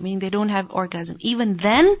pleasure, meaning they don't have orgasm, even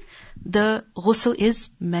then the ghusl is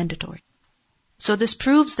mandatory. So this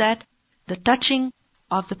proves that the touching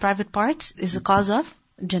of the private parts is a cause of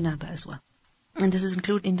janaba as well. And this is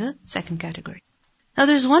included in the second category. Now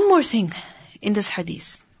there's one more thing in this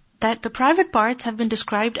hadith, that the private parts have been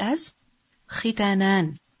described as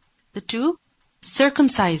khitanan, the two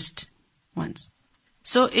circumcised ones.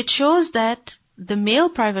 So it shows that the male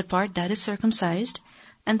private part, that is circumcised,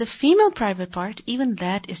 and the female private part, even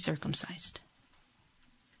that is circumcised.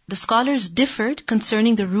 The scholars differed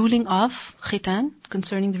concerning the ruling of khitan,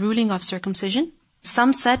 concerning the ruling of circumcision.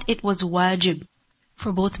 Some said it was wajib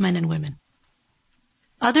for both men and women.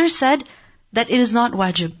 Others said that it is not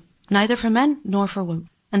wajib, neither for men nor for women.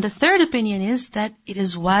 And the third opinion is that it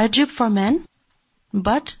is wajib for men,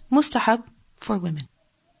 but mustahab for women.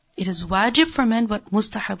 It is wajib for men, but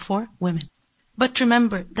mustahab for women. But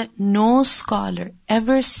remember that no scholar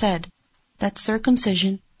ever said that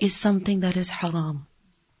circumcision is something that is haram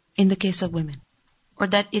in the case of women, or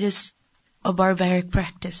that it is a barbaric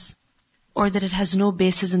practice, or that it has no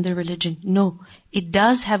basis in their religion. No, it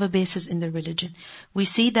does have a basis in their religion. We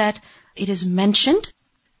see that it is mentioned,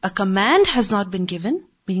 a command has not been given,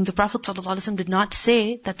 meaning the Prophet ﷺ did not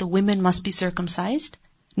say that the women must be circumcised,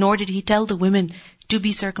 nor did he tell the women to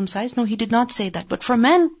be circumcised. No, he did not say that. But for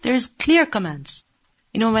men, there is clear commands.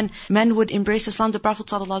 When men would embrace Islam, the Prophet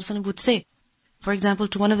ﷺ would say, for example,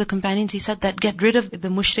 to one of the companions, he said that get rid of the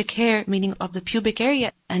mushrik hair, meaning of the pubic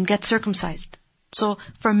area, and get circumcised. So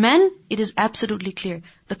for men, it is absolutely clear.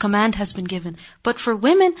 The command has been given. But for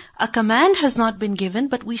women, a command has not been given,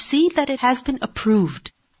 but we see that it has been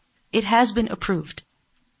approved. It has been approved.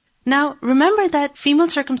 Now, remember that female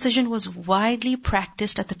circumcision was widely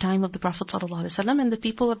practiced at the time of the Prophet ﷺ, and the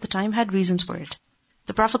people of the time had reasons for it.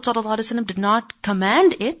 The Prophet ﷺ did not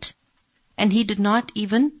command it, and he did not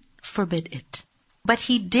even forbid it. But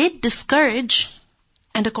he did discourage,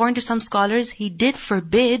 and according to some scholars, he did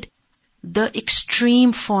forbid the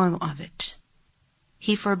extreme form of it.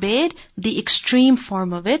 He forbade the extreme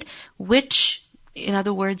form of it, which, in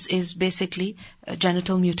other words, is basically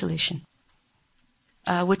genital mutilation,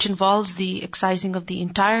 which involves the excising of the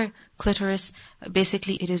entire clitoris.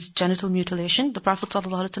 Basically, it is genital mutilation. The Prophet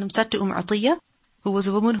ﷺ said to Atiyya, who was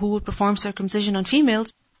a woman who would perform circumcision on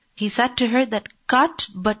females, he said to her that cut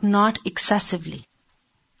but not excessively.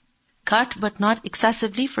 Cut but not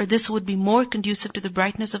excessively, for this would be more conducive to the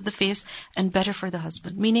brightness of the face and better for the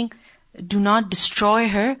husband. Meaning, do not destroy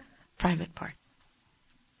her private part.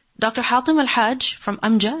 Dr. Hatim al-Hajj from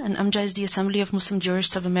Amja, and Amja is the Assembly of Muslim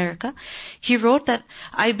Jurists of America, he wrote that,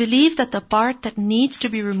 I believe that the part that needs to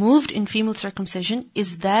be removed in female circumcision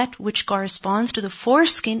is that which corresponds to the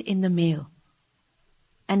foreskin in the male.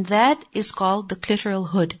 And that is called the clitoral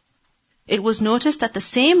hood. It was noticed that the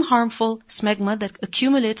same harmful smegma that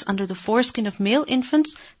accumulates under the foreskin of male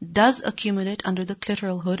infants does accumulate under the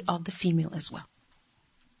clitoral hood of the female as well.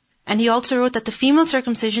 And he also wrote that the female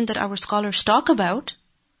circumcision that our scholars talk about,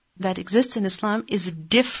 that exists in Islam, is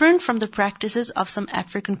different from the practices of some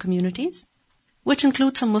African communities, which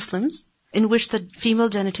include some Muslims, in which the female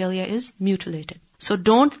genitalia is mutilated. So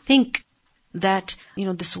don't think that,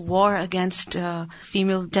 this war against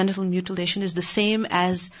female genital mutilation is the same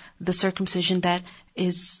as the circumcision that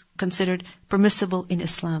is considered permissible in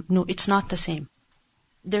Islam. No, it's not the same.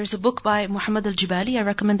 There's a book by Muhammad al-Jibali. I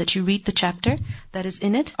recommend that you read the chapter that is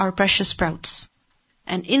in it, Our Precious Sprouts.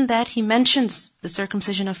 And in that, he mentions the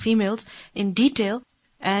circumcision of females in detail,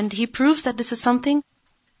 and he proves that this is something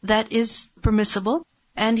that is permissible.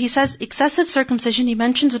 And he says excessive circumcision, he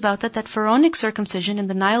mentions about that pharaonic circumcision in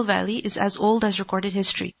the Nile Valley is as old as recorded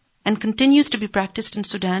history and continues to be practiced in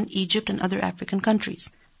Sudan, Egypt, and other African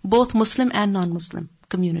countries, both Muslim and non-Muslim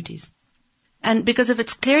communities. And because of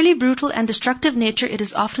its clearly brutal and destructive nature, it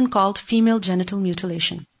is often called female genital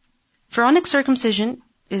mutilation. Pharaonic circumcision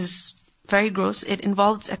is very gross. It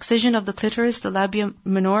involves excision of the clitoris, the labia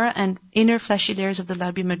minora, and inner fleshy layers of the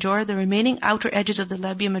labia majora. The remaining outer edges of the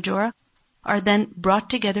labia majora are then brought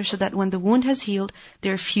together so that when the wound has healed, they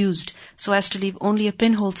are fused so as to leave only a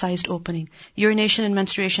pinhole-sized opening. Urination and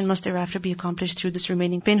menstruation must thereafter be accomplished through this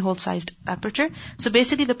remaining pinhole-sized aperture. So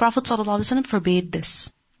basically, the Prophet ﷺ forbade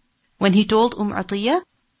this. When he told Atiyya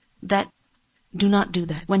that, do not do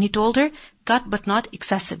that. When he told her, cut but not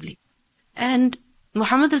excessively. And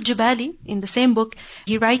Muhammad al-Jibali, in the same book,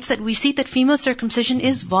 he writes that we see that female circumcision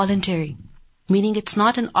is voluntary, meaning it's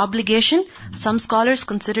not an obligation. Some scholars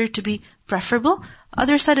consider it to be preferable.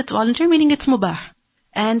 Others said it's voluntary, meaning it's mubah.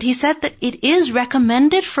 And he said that it is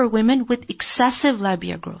recommended for women with excessive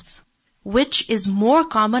labia growth, which is more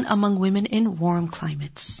common among women in warm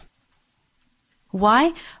climates.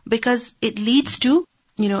 Why? Because it leads to,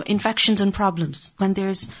 infections and problems. When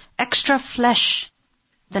there's extra flesh,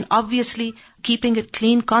 then obviously keeping it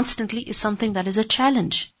clean constantly is something that is a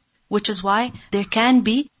challenge, which is why there can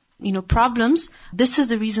be, problems. This is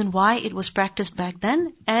the reason why it was practiced back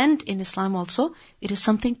then, and in Islam also, it is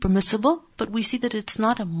something permissible, but we see that it's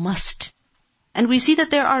not a must. And we see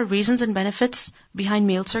that there are reasons and benefits behind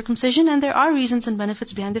male circumcision, and there are reasons and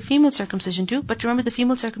benefits behind the female circumcision too, but remember the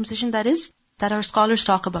female circumcision that our scholars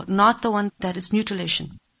talk about, not the one that is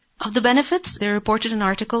mutilation. Of the benefits, they reported an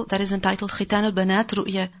article that is entitled Khitan al-Banat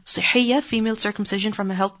Ru'ya Sihiyya, Female Circumcision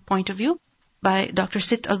from a Health Point of View, by Dr.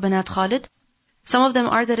 Sitt al-Banat Khalid. Some of them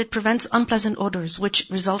are that it prevents unpleasant odors, which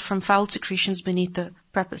result from foul secretions beneath the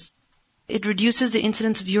prepuce. It reduces the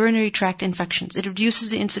incidence of urinary tract infections. It reduces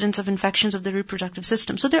the incidence of infections of the reproductive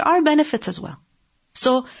system. So there are benefits as well.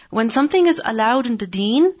 So when something is allowed in the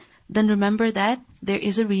deen, then remember that there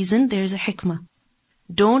is a reason, there is a hikmah.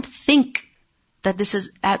 Don't think that this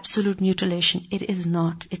is absolute mutilation. It is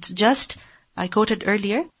not. It's just, I quoted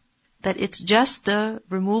earlier, that it's just the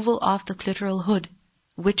removal of the clitoral hood,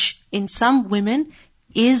 which in some women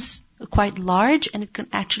is quite large and it can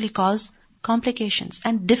actually cause complications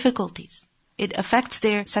and difficulties. It affects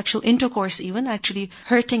their sexual intercourse even, actually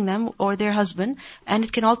hurting them or their husband, and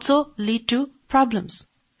it can also lead to problems.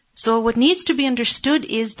 So what needs to be understood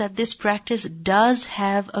is that this practice does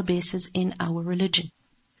have a basis in our religion.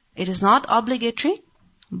 It is not obligatory,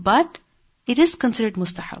 but it is considered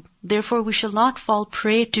mustahab. Therefore, we shall not fall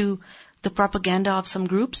prey to the propaganda of some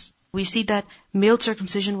groups, we see that male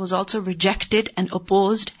circumcision was also rejected and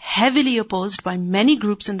opposed, heavily opposed by many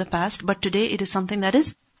groups in the past, but today it is something that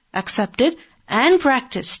is accepted and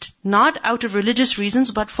practiced, not out of religious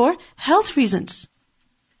reasons, but for health reasons.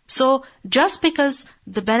 So, just because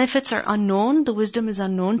the benefits are unknown, the wisdom is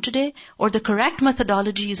unknown today, or the correct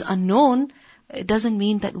methodology is unknown, it doesn't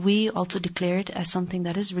mean that we also declare it as something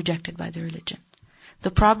that is rejected by the religion.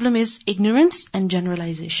 The problem is ignorance and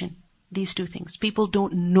generalization. These two things. People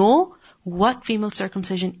don't know what female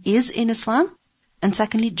circumcision is in Islam. And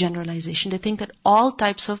secondly, generalization. They think that all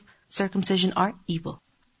types of circumcision are evil.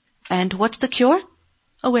 And what's the cure?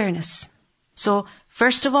 Awareness. So,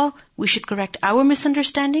 first of all, we should correct our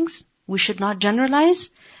misunderstandings. We should not generalize.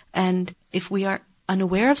 And if we are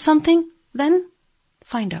unaware of something, then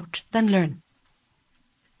find out. Then learn.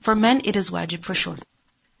 For men, it is wajib for sure.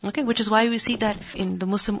 Okay, which is why we see that in the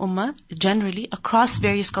Muslim Ummah, generally, across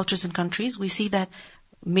various cultures and countries, we see that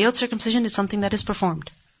male circumcision is something that is performed.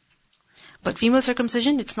 But female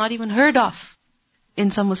circumcision, it's not even heard of in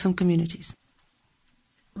some Muslim communities.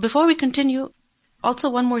 Before we continue, also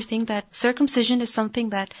one more thing, that circumcision is something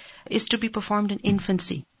that is to be performed in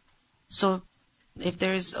infancy. So, if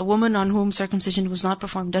there is a woman on whom circumcision was not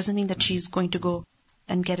performed, doesn't mean that she's going to go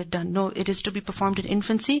and get it done. No, it is to be performed in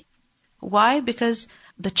infancy. Why? Because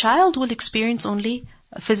the child will experience only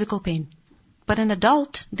physical pain. But an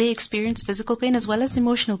adult, they experience physical pain as well as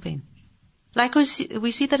emotional pain. Like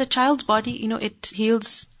we see that a child's body, it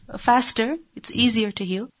heals faster, it's easier to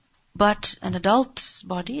heal. But an adult's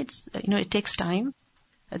body, it takes time.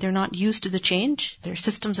 They're not used to the change. Their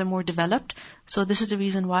systems are more developed. So this is the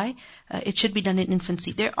reason why it should be done in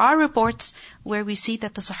infancy. There are reports where we see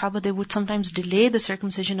that the Sahaba, they would sometimes delay the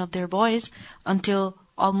circumcision of their boys until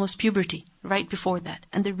almost puberty, right before that.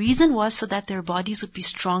 And the reason was so that their bodies would be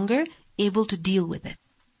stronger, able to deal with it.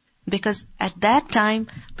 Because at that time,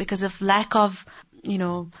 because of lack of,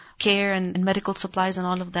 care and medical supplies and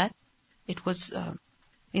all of that, it was,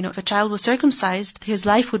 if a child was circumcised, his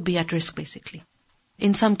life would be at risk basically.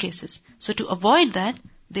 In some cases. So to avoid that,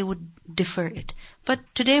 they would defer it. But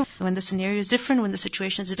today, when the scenario is different, when the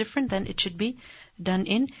situation is different, then it should be done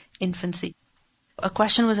in infancy. A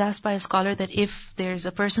question was asked by a scholar that if there's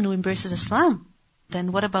a person who embraces Islam,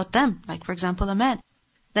 then what about them? Like, for example, a man.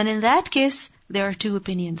 Then in that case, there are two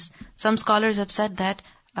opinions. Some scholars have said that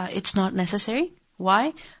it's not necessary.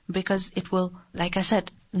 Why? Because it will, like I said,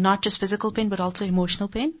 not just physical pain, but also emotional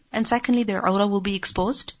pain. And secondly, their aura will be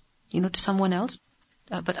exposed, to someone else.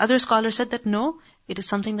 But other scholars said that no, it is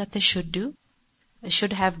something that they should do. They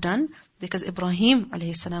should have done, because Ibrahim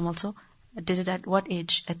alayhi also did it at what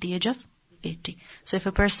age? At the age of 80. So if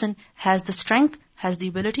a person has the strength, has the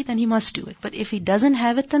ability, then he must do it. But if he doesn't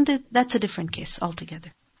have it, then that's a different case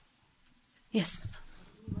altogether. Yes.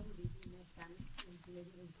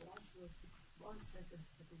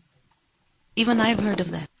 Even I've heard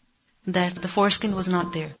of that the foreskin was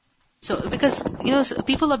not there. So, because,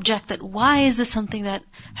 people object that why is this something that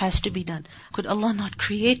has to be done? Could Allah not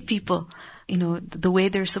create people, the way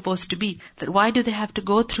they're supposed to be? That why do they have to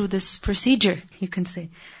go through this procedure, you can say?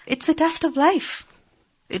 It's a test of life.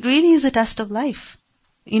 It really is a test of life.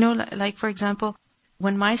 Like for example,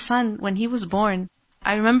 when my son, when he was born,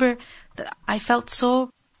 I remember that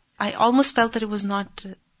I almost felt that it was not,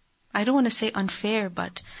 I don't want to say unfair,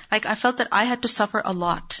 but like I felt that I had to suffer a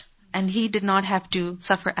lot. And he did not have to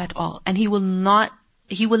suffer at all. And he will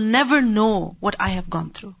never know what I have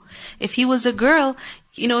gone through. If he was a girl,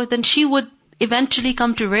 then she would eventually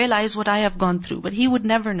come to realize what I have gone through. But he would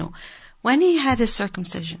never know. When he had his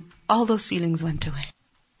circumcision, all those feelings went away.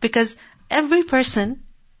 Because every person,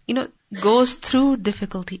 goes through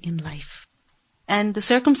difficulty in life. And the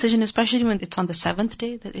circumcision, especially when it's on the 7th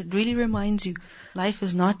day, that it really reminds you, life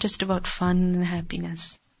is not just about fun and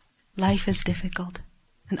happiness. Life is difficult.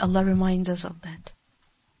 And Allah reminds us of that.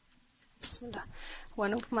 Bismillah.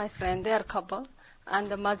 One of my friends, they are a couple, and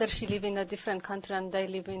the mother, she live in a different country and they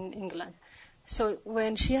live in England. So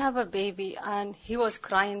when she have a baby and he was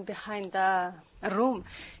crying behind the room,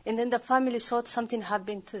 and then the family thought something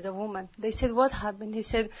happened to the woman. They said, what happened? He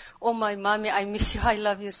said, oh my mommy, I miss you, I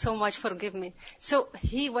love you so much, forgive me. So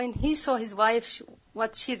when he saw his wife,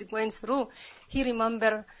 what she's going through, he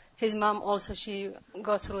remembered his mom also, she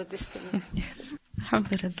goes through this thing. Yes.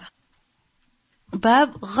 Alhamdulillah.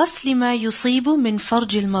 Bab غسل ما يصيب من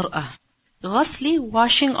فرج المرأة. Ghasli,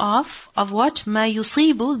 washing off of what? ما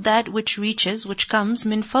يصيب, that which reaches, which comes,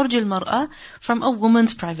 min farj al-mar'a, from a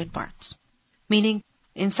woman's private parts. Meaning,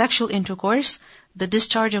 in sexual intercourse, the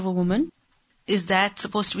discharge of a woman, is that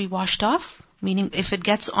supposed to be washed off? Meaning, if it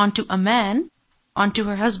gets onto a man, onto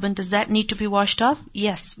her husband, does that need to be washed off?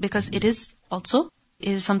 Yes, because it is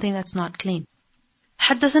something that's not clean.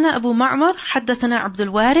 حدثنا أبو معمر حدثنا عبد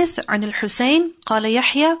الوارث عن الحسين قال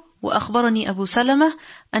يحيى وأخبرني أبو سلمة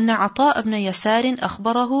أن عطاء بن يسار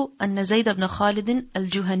أخبره أن زيد بن خالد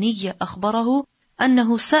الجهني أخبره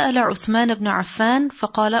أنه سأل عثمان بن عفان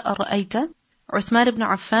فقال أرأيت عثمان بن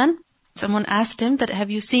عفان, someone asked him that have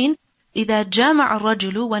you seen إذا جامع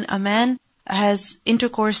الرجل, when a man has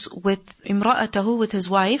intercourse with imra'atahu, with his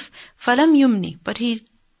wife, فلم يمني, but he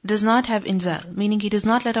does not have inzal, meaning he does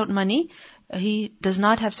not let out money, he does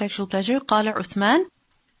not have sexual pleasure. قال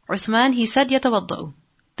Uthman, he said يتوضأ,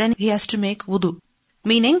 then he has to make wudu,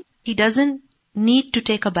 meaning he doesn't need to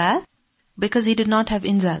take a bath because he did not have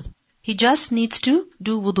inzal. He just needs to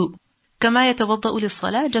do wudu. كما يتوضأ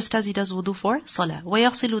للصلاة, just as he does wudu for salah.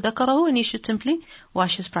 ويغسل ذكره, and he should simply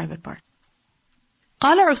wash his private part.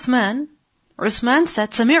 قال Uthman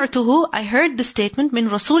said سمعته, I heard the statement من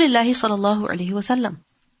رسول الله صلى الله عليه وسلم.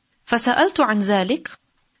 فسألت عن ذلك,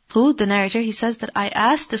 who, the narrator, he says that I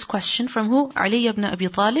asked this question from who? Ali ibn Abi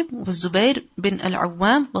Talib, والزبير بن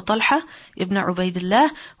العوام, وطلحة ibn عبيد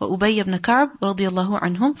الله, وأبي ibn Ka'b رضي الله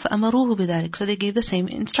عنهم, فأمروه بذلك. So they gave the same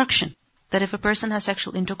instruction, that if a person has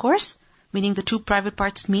sexual intercourse, meaning the two private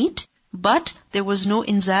parts meet, but there was no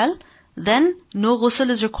inzal, then no ghusl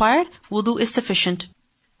is required, wudu is sufficient.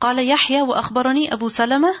 قال يحيى وأخبرني أبو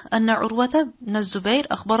سلمة أن عروة بن الزبير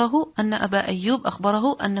أخبره أن أبا أيوب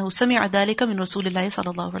أخبره أنه سمع ذلك من رسول الله صلى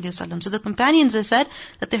الله عليه وسلم. So the companions, they said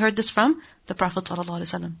that they heard this from the Prophet صلى الله عليه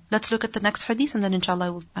وسلم. Let's look at the next hadith and then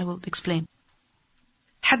inshallah I will explain.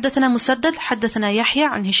 حدثنا مسدد حدثنا يحيى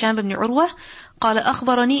عن هشام بن عروة قال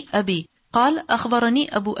أخبرني أبي قال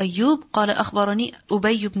أخبرني أبو أيوب قال أخبرني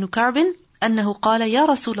أبي بن كعب أنه قال يا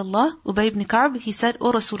رسول الله, Ubay ibn Ka'b, he said,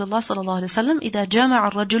 O Rasulullah sallallahu alayhi wa sallam, إذا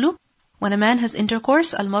جامع الرجل, when a man has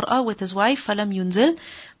intercourse, المرأة, with his wife, فلم ينزل,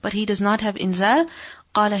 but he does not have inzal,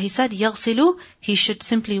 قال, he said, يغسل, he should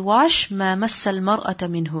simply wash ما مس المرأة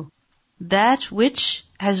منه, that which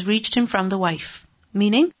has reached him from the wife,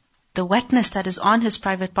 meaning the wetness that is on his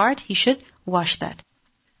private part, he should wash that.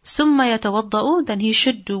 ثم يتوضأ, then he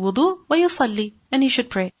should do wudu, ويصلي, and he should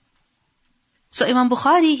pray. So Imam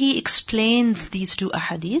Bukhari, he explains these two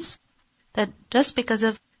ahadith, that just because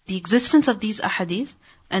of the existence of these ahadith,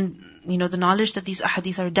 and the knowledge that these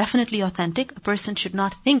ahadith are definitely authentic, a person should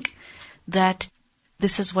not think that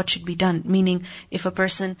this is what should be done. Meaning, if a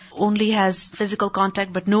person only has physical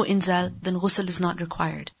contact but no inzal, then ghusl is not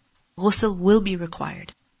required. Ghusl will be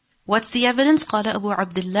required. What's the evidence? قال Abu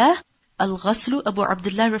Abdullah, al-ghaslu, Abu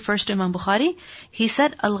Abdullah refers to Imam Bukhari. He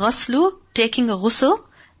said, al-ghaslu, taking a ghusl,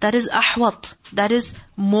 that is ahwat, that is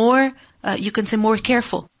more, you can say more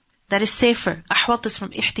careful, that is safer. Ahwat is from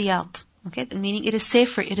ihtiyat, okay, meaning it is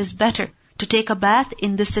safer, it is better to take a bath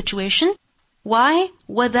in this situation. Why?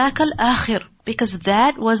 وَذَاكَ الْآخِرِ, because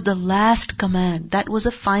that was the last command, that was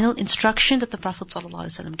a final instruction that the Prophet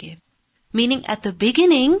ﷺ gave. Meaning at the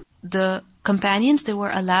beginning, the companions, they were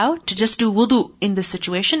allowed to just do wudu in this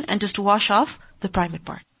situation and just wash off the private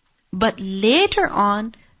part. But later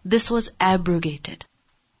on, this was abrogated.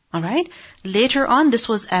 Alright? Later on, this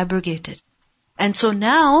was abrogated. And so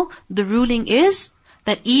now, the ruling is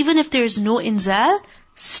that even if there is no inzal,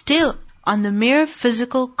 still, on the mere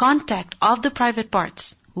physical contact of the private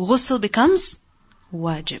parts, ghusl becomes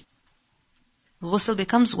wajib. Ghusl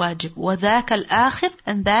becomes wajib. وَذَاكَ الْآخِرِ,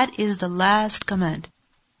 and that is the last command.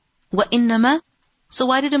 وَإِنَّمَا, so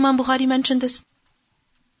why did Imam Bukhari mention this?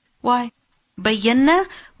 Why? بَيَّنَّا,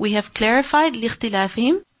 we have clarified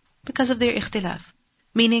لِاخْتِلَافِهِمْ, because of their ikhtilaf.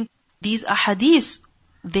 Meaning, these ahadith,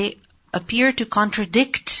 they appear to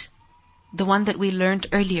contradict the one that we learned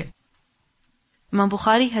earlier. Imam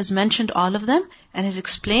Bukhari has mentioned all of them and has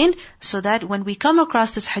explained so that when we come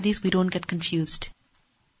across this hadith, we don't get confused.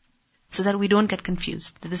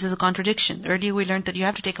 That this is a contradiction. Earlier we learned that you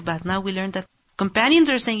have to take a bath. Now we learned that companions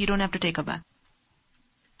are saying you don't have to take a bath.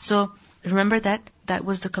 So, remember that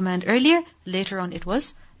was the command earlier. Later on it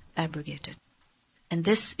was abrogated. And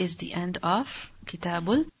this is the end of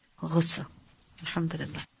Kitabul Ghusl.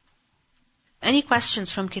 Alhamdulillah. Any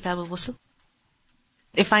questions from Kitabul Ghusl?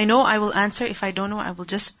 If I know, I will answer. If I don't know, I will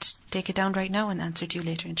just take it down right now and answer to you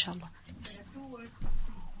later, inshallah.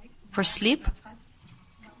 For sleep?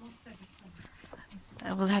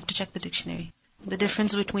 I will have to check the dictionary. The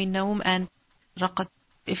difference between nawm and raqad.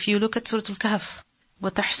 If you look at Surah Al-Kahf,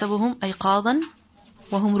 وَتَحْسَبُهُمْ أَيْقَاظًا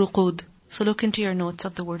وَهُمْ رُقُودٌ. So look into your notes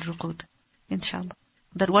of the word ruqud, inshallah.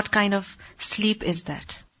 That what kind of sleep is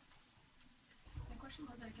that? The question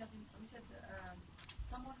was like, we said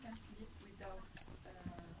someone can sleep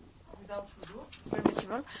without wudu,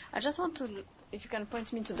 permissible. I just want to, if you can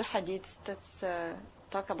point me to the hadith that's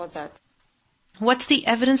talk about that. What's the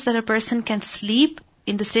evidence that a person can sleep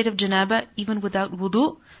in the state of janaba even without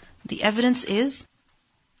wudu? The evidence is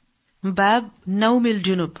bab nawmil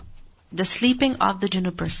junub, the sleeping of the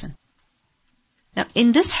junub person. Now,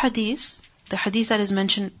 in this hadith, the hadith that is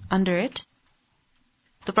mentioned under it,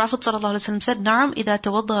 the Prophet ﷺ said, "Na'am idha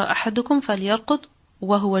tawadda'a ahadukum falyarqud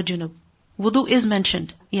wa huwa junub." Wudu is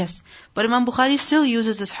mentioned, yes. But Imam Bukhari still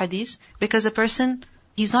uses this hadith because a person,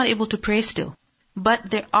 he's not able to pray still. But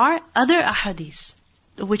there are other ahadiths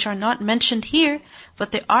which are not mentioned here,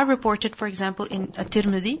 but they are reported, for example, in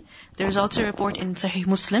At-Tirmidhi. There is also a report in Sahih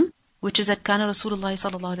Muslim, which is that Kana Rasulullah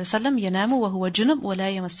sallallahu alaihi wasallam yanamu wa huwa junub wa la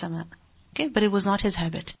yamassama. Okay, but it was not his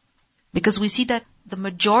habit. Because we see that the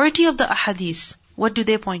majority of the ahadiths, what do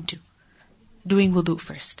they point to? Doing wudu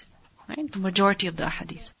first. Right? The majority of the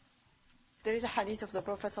ahadiths. There is a hadith of the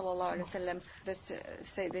Prophet ﷺ that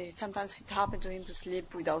say that sometimes it happened to him to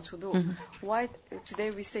sleep without wudu. Mm-hmm. Why today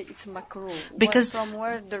we say it's makruh? Because from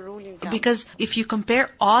where the ruling comes? Because if you compare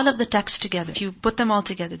all of the texts together, if you put them all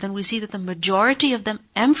together, then we see that the majority of them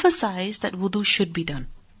emphasize that wudu should be done.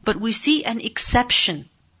 But we see an exception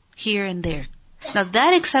here and there. Now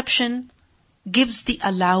that exception gives the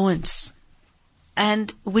allowance,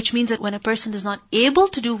 and which means that when a person is not able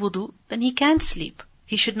to do wudu, then he can sleep.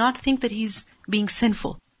 He should not think that he's being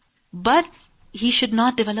sinful. But he should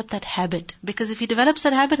not develop that habit. Because if he develops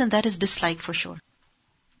that habit, then that is disliked for sure.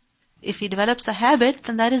 If he develops the habit,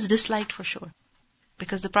 then that is disliked for sure.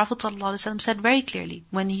 Because the Prophet ﷺ said very clearly,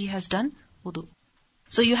 when he has done wudu.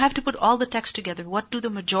 So you have to put all the texts together. What do the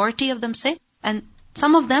majority of them say? And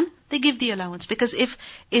some of them, they give the allowance. Because if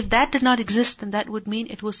that did not exist, then that would mean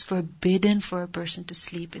it was forbidden for a person to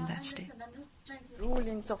sleep in that state.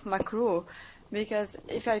 Rulings of makruh. Because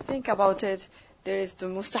if I think about it, there is the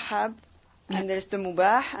mustahab, and there is the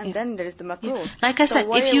mubah, and then there is the makruh. Yeah. Like I said,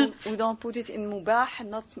 why if we don't put it in mubah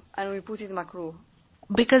and we put it in makruh?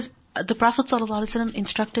 Because the Prophet ﷺ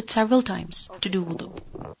instructed several times to do wudu.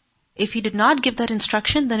 If he did not give that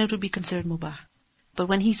instruction, then it would be considered mubah. But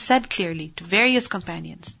when he said clearly to various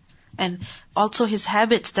companions, and also his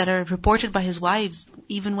habits that are reported by his wives,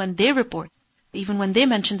 even when they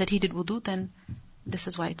mention that he did wudu, then this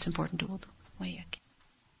is why it's important to wudu.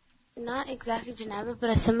 Not exactly janaba,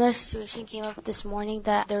 but a similar situation came up this morning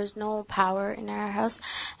that there was no power in our house,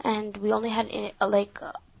 and we only had a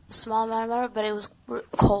small amount of water, but it was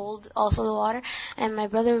cold, also the water, and my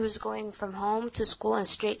brother was going from home to school and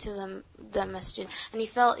straight to the masjid, and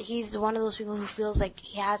he's one of those people who feels like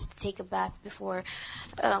he has to take a bath before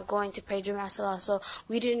going to pray Jummah Salah, so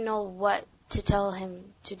we didn't know what to tell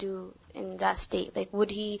him to do in that state. Like,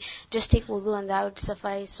 would he just take wudu and that would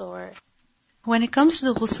suffice, or... When it comes to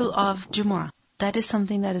the ghusl of Jumu'ah, that is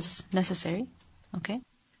something that is necessary, okay?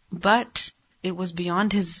 But it was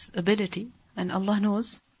beyond his ability, and Allah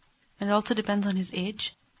knows. And it also depends on his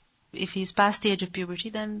age. If he's past the age of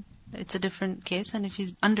puberty, then it's a different case. And if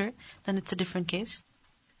he's under, then it's a different case.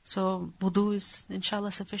 So wudu is,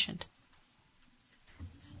 inshallah, sufficient.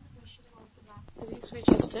 We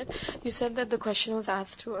just did. You said that the question was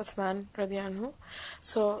asked to Uthman radiyallahu.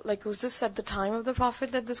 So, was this at the time of the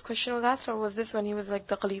Prophet that this question was asked, or was this when he was the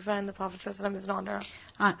Khalifa and the Prophet ﷺ is not around?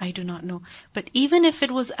 I do not know. But even if it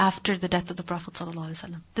was after the death of the Prophet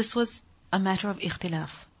ﷺ, this was a matter of ikhtilaf,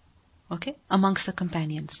 okay, amongst the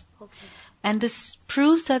companions. Okay. And this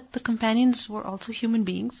proves that the companions were also human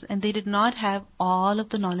beings, and they did not have all of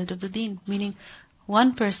the knowledge of the deen, meaning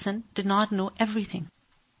one person did not know everything.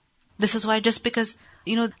 This is why just because,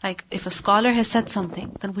 if a scholar has said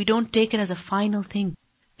something, then we don't take it as a final thing.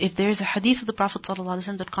 If there is a hadith of the Prophet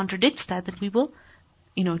ﷺ that contradicts that, then we will,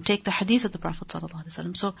 take the hadith of the Prophet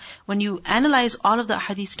ﷺ. So when you analyze all of the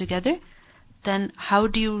hadiths together, then how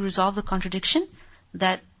do you resolve the contradiction?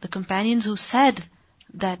 That the companions who said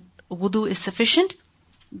that wudu is sufficient,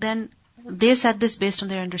 then they said this based on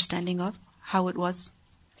their understanding of how it was,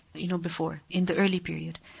 before, in the early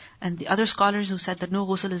period. And the other scholars who said that no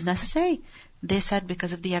ghusl is necessary, they said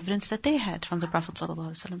because of the evidence that they had from the Prophet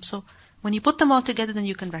ﷺ. So when you put them all together, then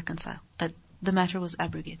you can reconcile that the matter was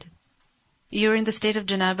abrogated. You're in the state of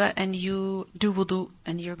janaba and you do wudu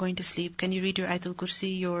and you're going to sleep. Can you read your Ayatul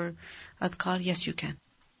Kursi, your adhkar? Yes, you can.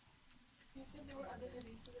 You said there were other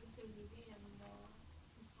hadiths in Tirmidhi and Muslim.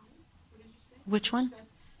 What did you say? Which one? You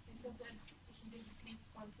said that he did sleep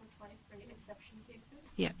once or twice for exception cases.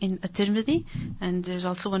 Yeah, in At-Tirmidhi, and there's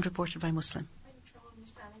also one reported by Muslim. I'm in trouble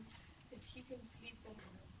understanding if he can sleep then.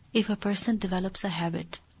 If a person develops a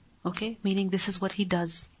habit, okay, meaning this is what he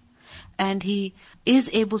does, and he is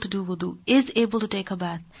able to do wudu, is able to take a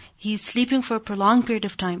bath, he's sleeping for a prolonged period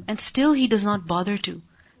of time, and still he does not bother to,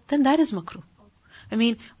 then that is makruh. I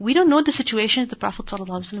mean, we don't know the situation that the Prophet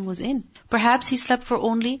ﷺ was in. Perhaps he slept for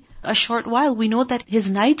only a short while. We know that his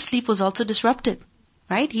night sleep was also disrupted,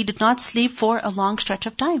 right? He did not sleep for a long stretch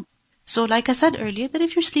of time. So like I said earlier, that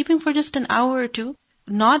if you're sleeping for just an hour or two,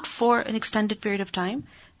 not for an extended period of time,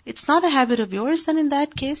 it's not a habit of yours, then in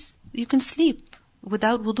that case, you can sleep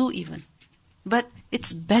without wudu even. But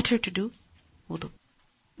it's better to do wudu.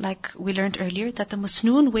 Like we learned earlier, that the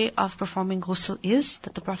masnoon way of performing ghusl is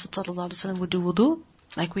that the Prophet ﷺ would do wudu,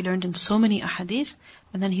 like we learned in so many ahadith,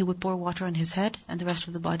 and then he would pour water on his head and the rest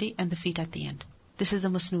of the body and the feet at the end. This is the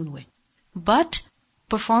masnoon way. But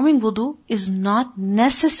performing wudu is not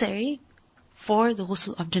necessary for the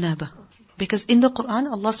ghusl of janaba. Because in the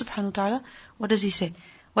Quran, Allah subhanahu wa ta'ala, what does He say?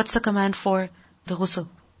 What's the command for the ghusl?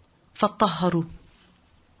 فَطَّهَّرُوا.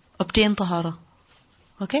 Obtain tahara.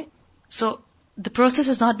 Okay? So, the process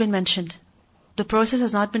has not been mentioned. The process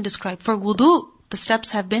has not been described. For wudu, the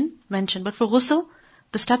steps have been mentioned. But for ghusl,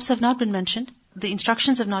 the steps have not been mentioned. The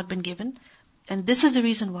instructions have not been given. And this is the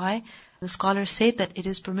reason why the scholars say that it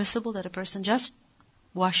is permissible that a person just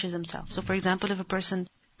washes himself. So for example, if a person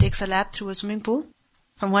takes a lap through a swimming pool,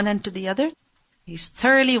 from one end to the other, he's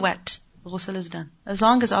thoroughly wet. Ghusl is done. As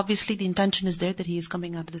long as obviously the intention is there that he is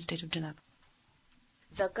coming out of the state of janab.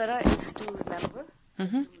 Zakara is to remember.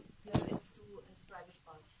 Mm-hmm. Here it's to his private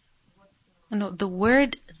parts. What's No, the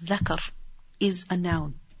word dhakar is a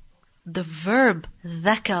noun. The verb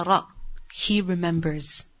dhakara, he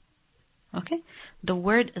remembers. Okay? The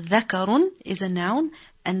word dhakarun is a noun,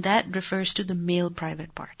 and that refers to the male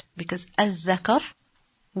private part. Because al-dhakar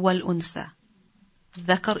wal-unsa.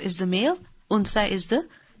 Dhakar is the male, unsa is the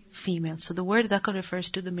female. So the word dhakar refers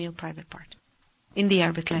to the male private part in the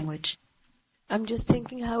Arabic language. I'm just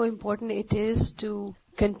thinking how important it is to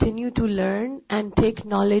continue to learn and take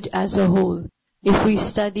knowledge as a whole. If we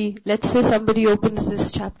study, let's say somebody opens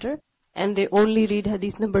this chapter and they only read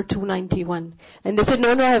hadith number 291. And they say,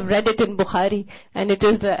 no, I've read it in Bukhari and it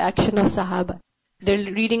is the action of Sahaba.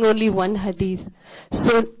 They're reading only one hadith.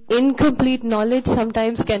 So incomplete knowledge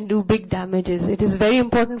sometimes can do big damages. It is very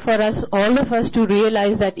important for us, all of us, to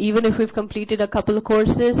realize that even if we've completed a couple of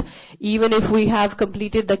courses, even if we have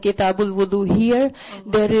completed the Kitabul Wudu here,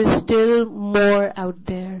 there is still more out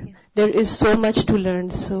there. There is so much to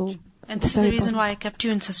learn. So, and this is the reason why I kept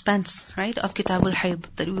you in suspense, right, of Kitabul Hayd,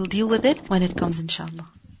 that we will deal with it when it comes, inshallah.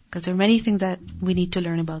 Because there are many things that we need to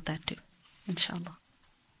learn about that too, inshallah.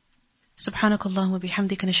 سبحانك اللهم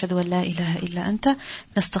وبحمدك نشهد أن لا إله إلا أنت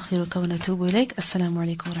نستغفرك ونتوب إليك. السلام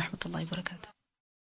عليكم ورحمة الله وبركاته.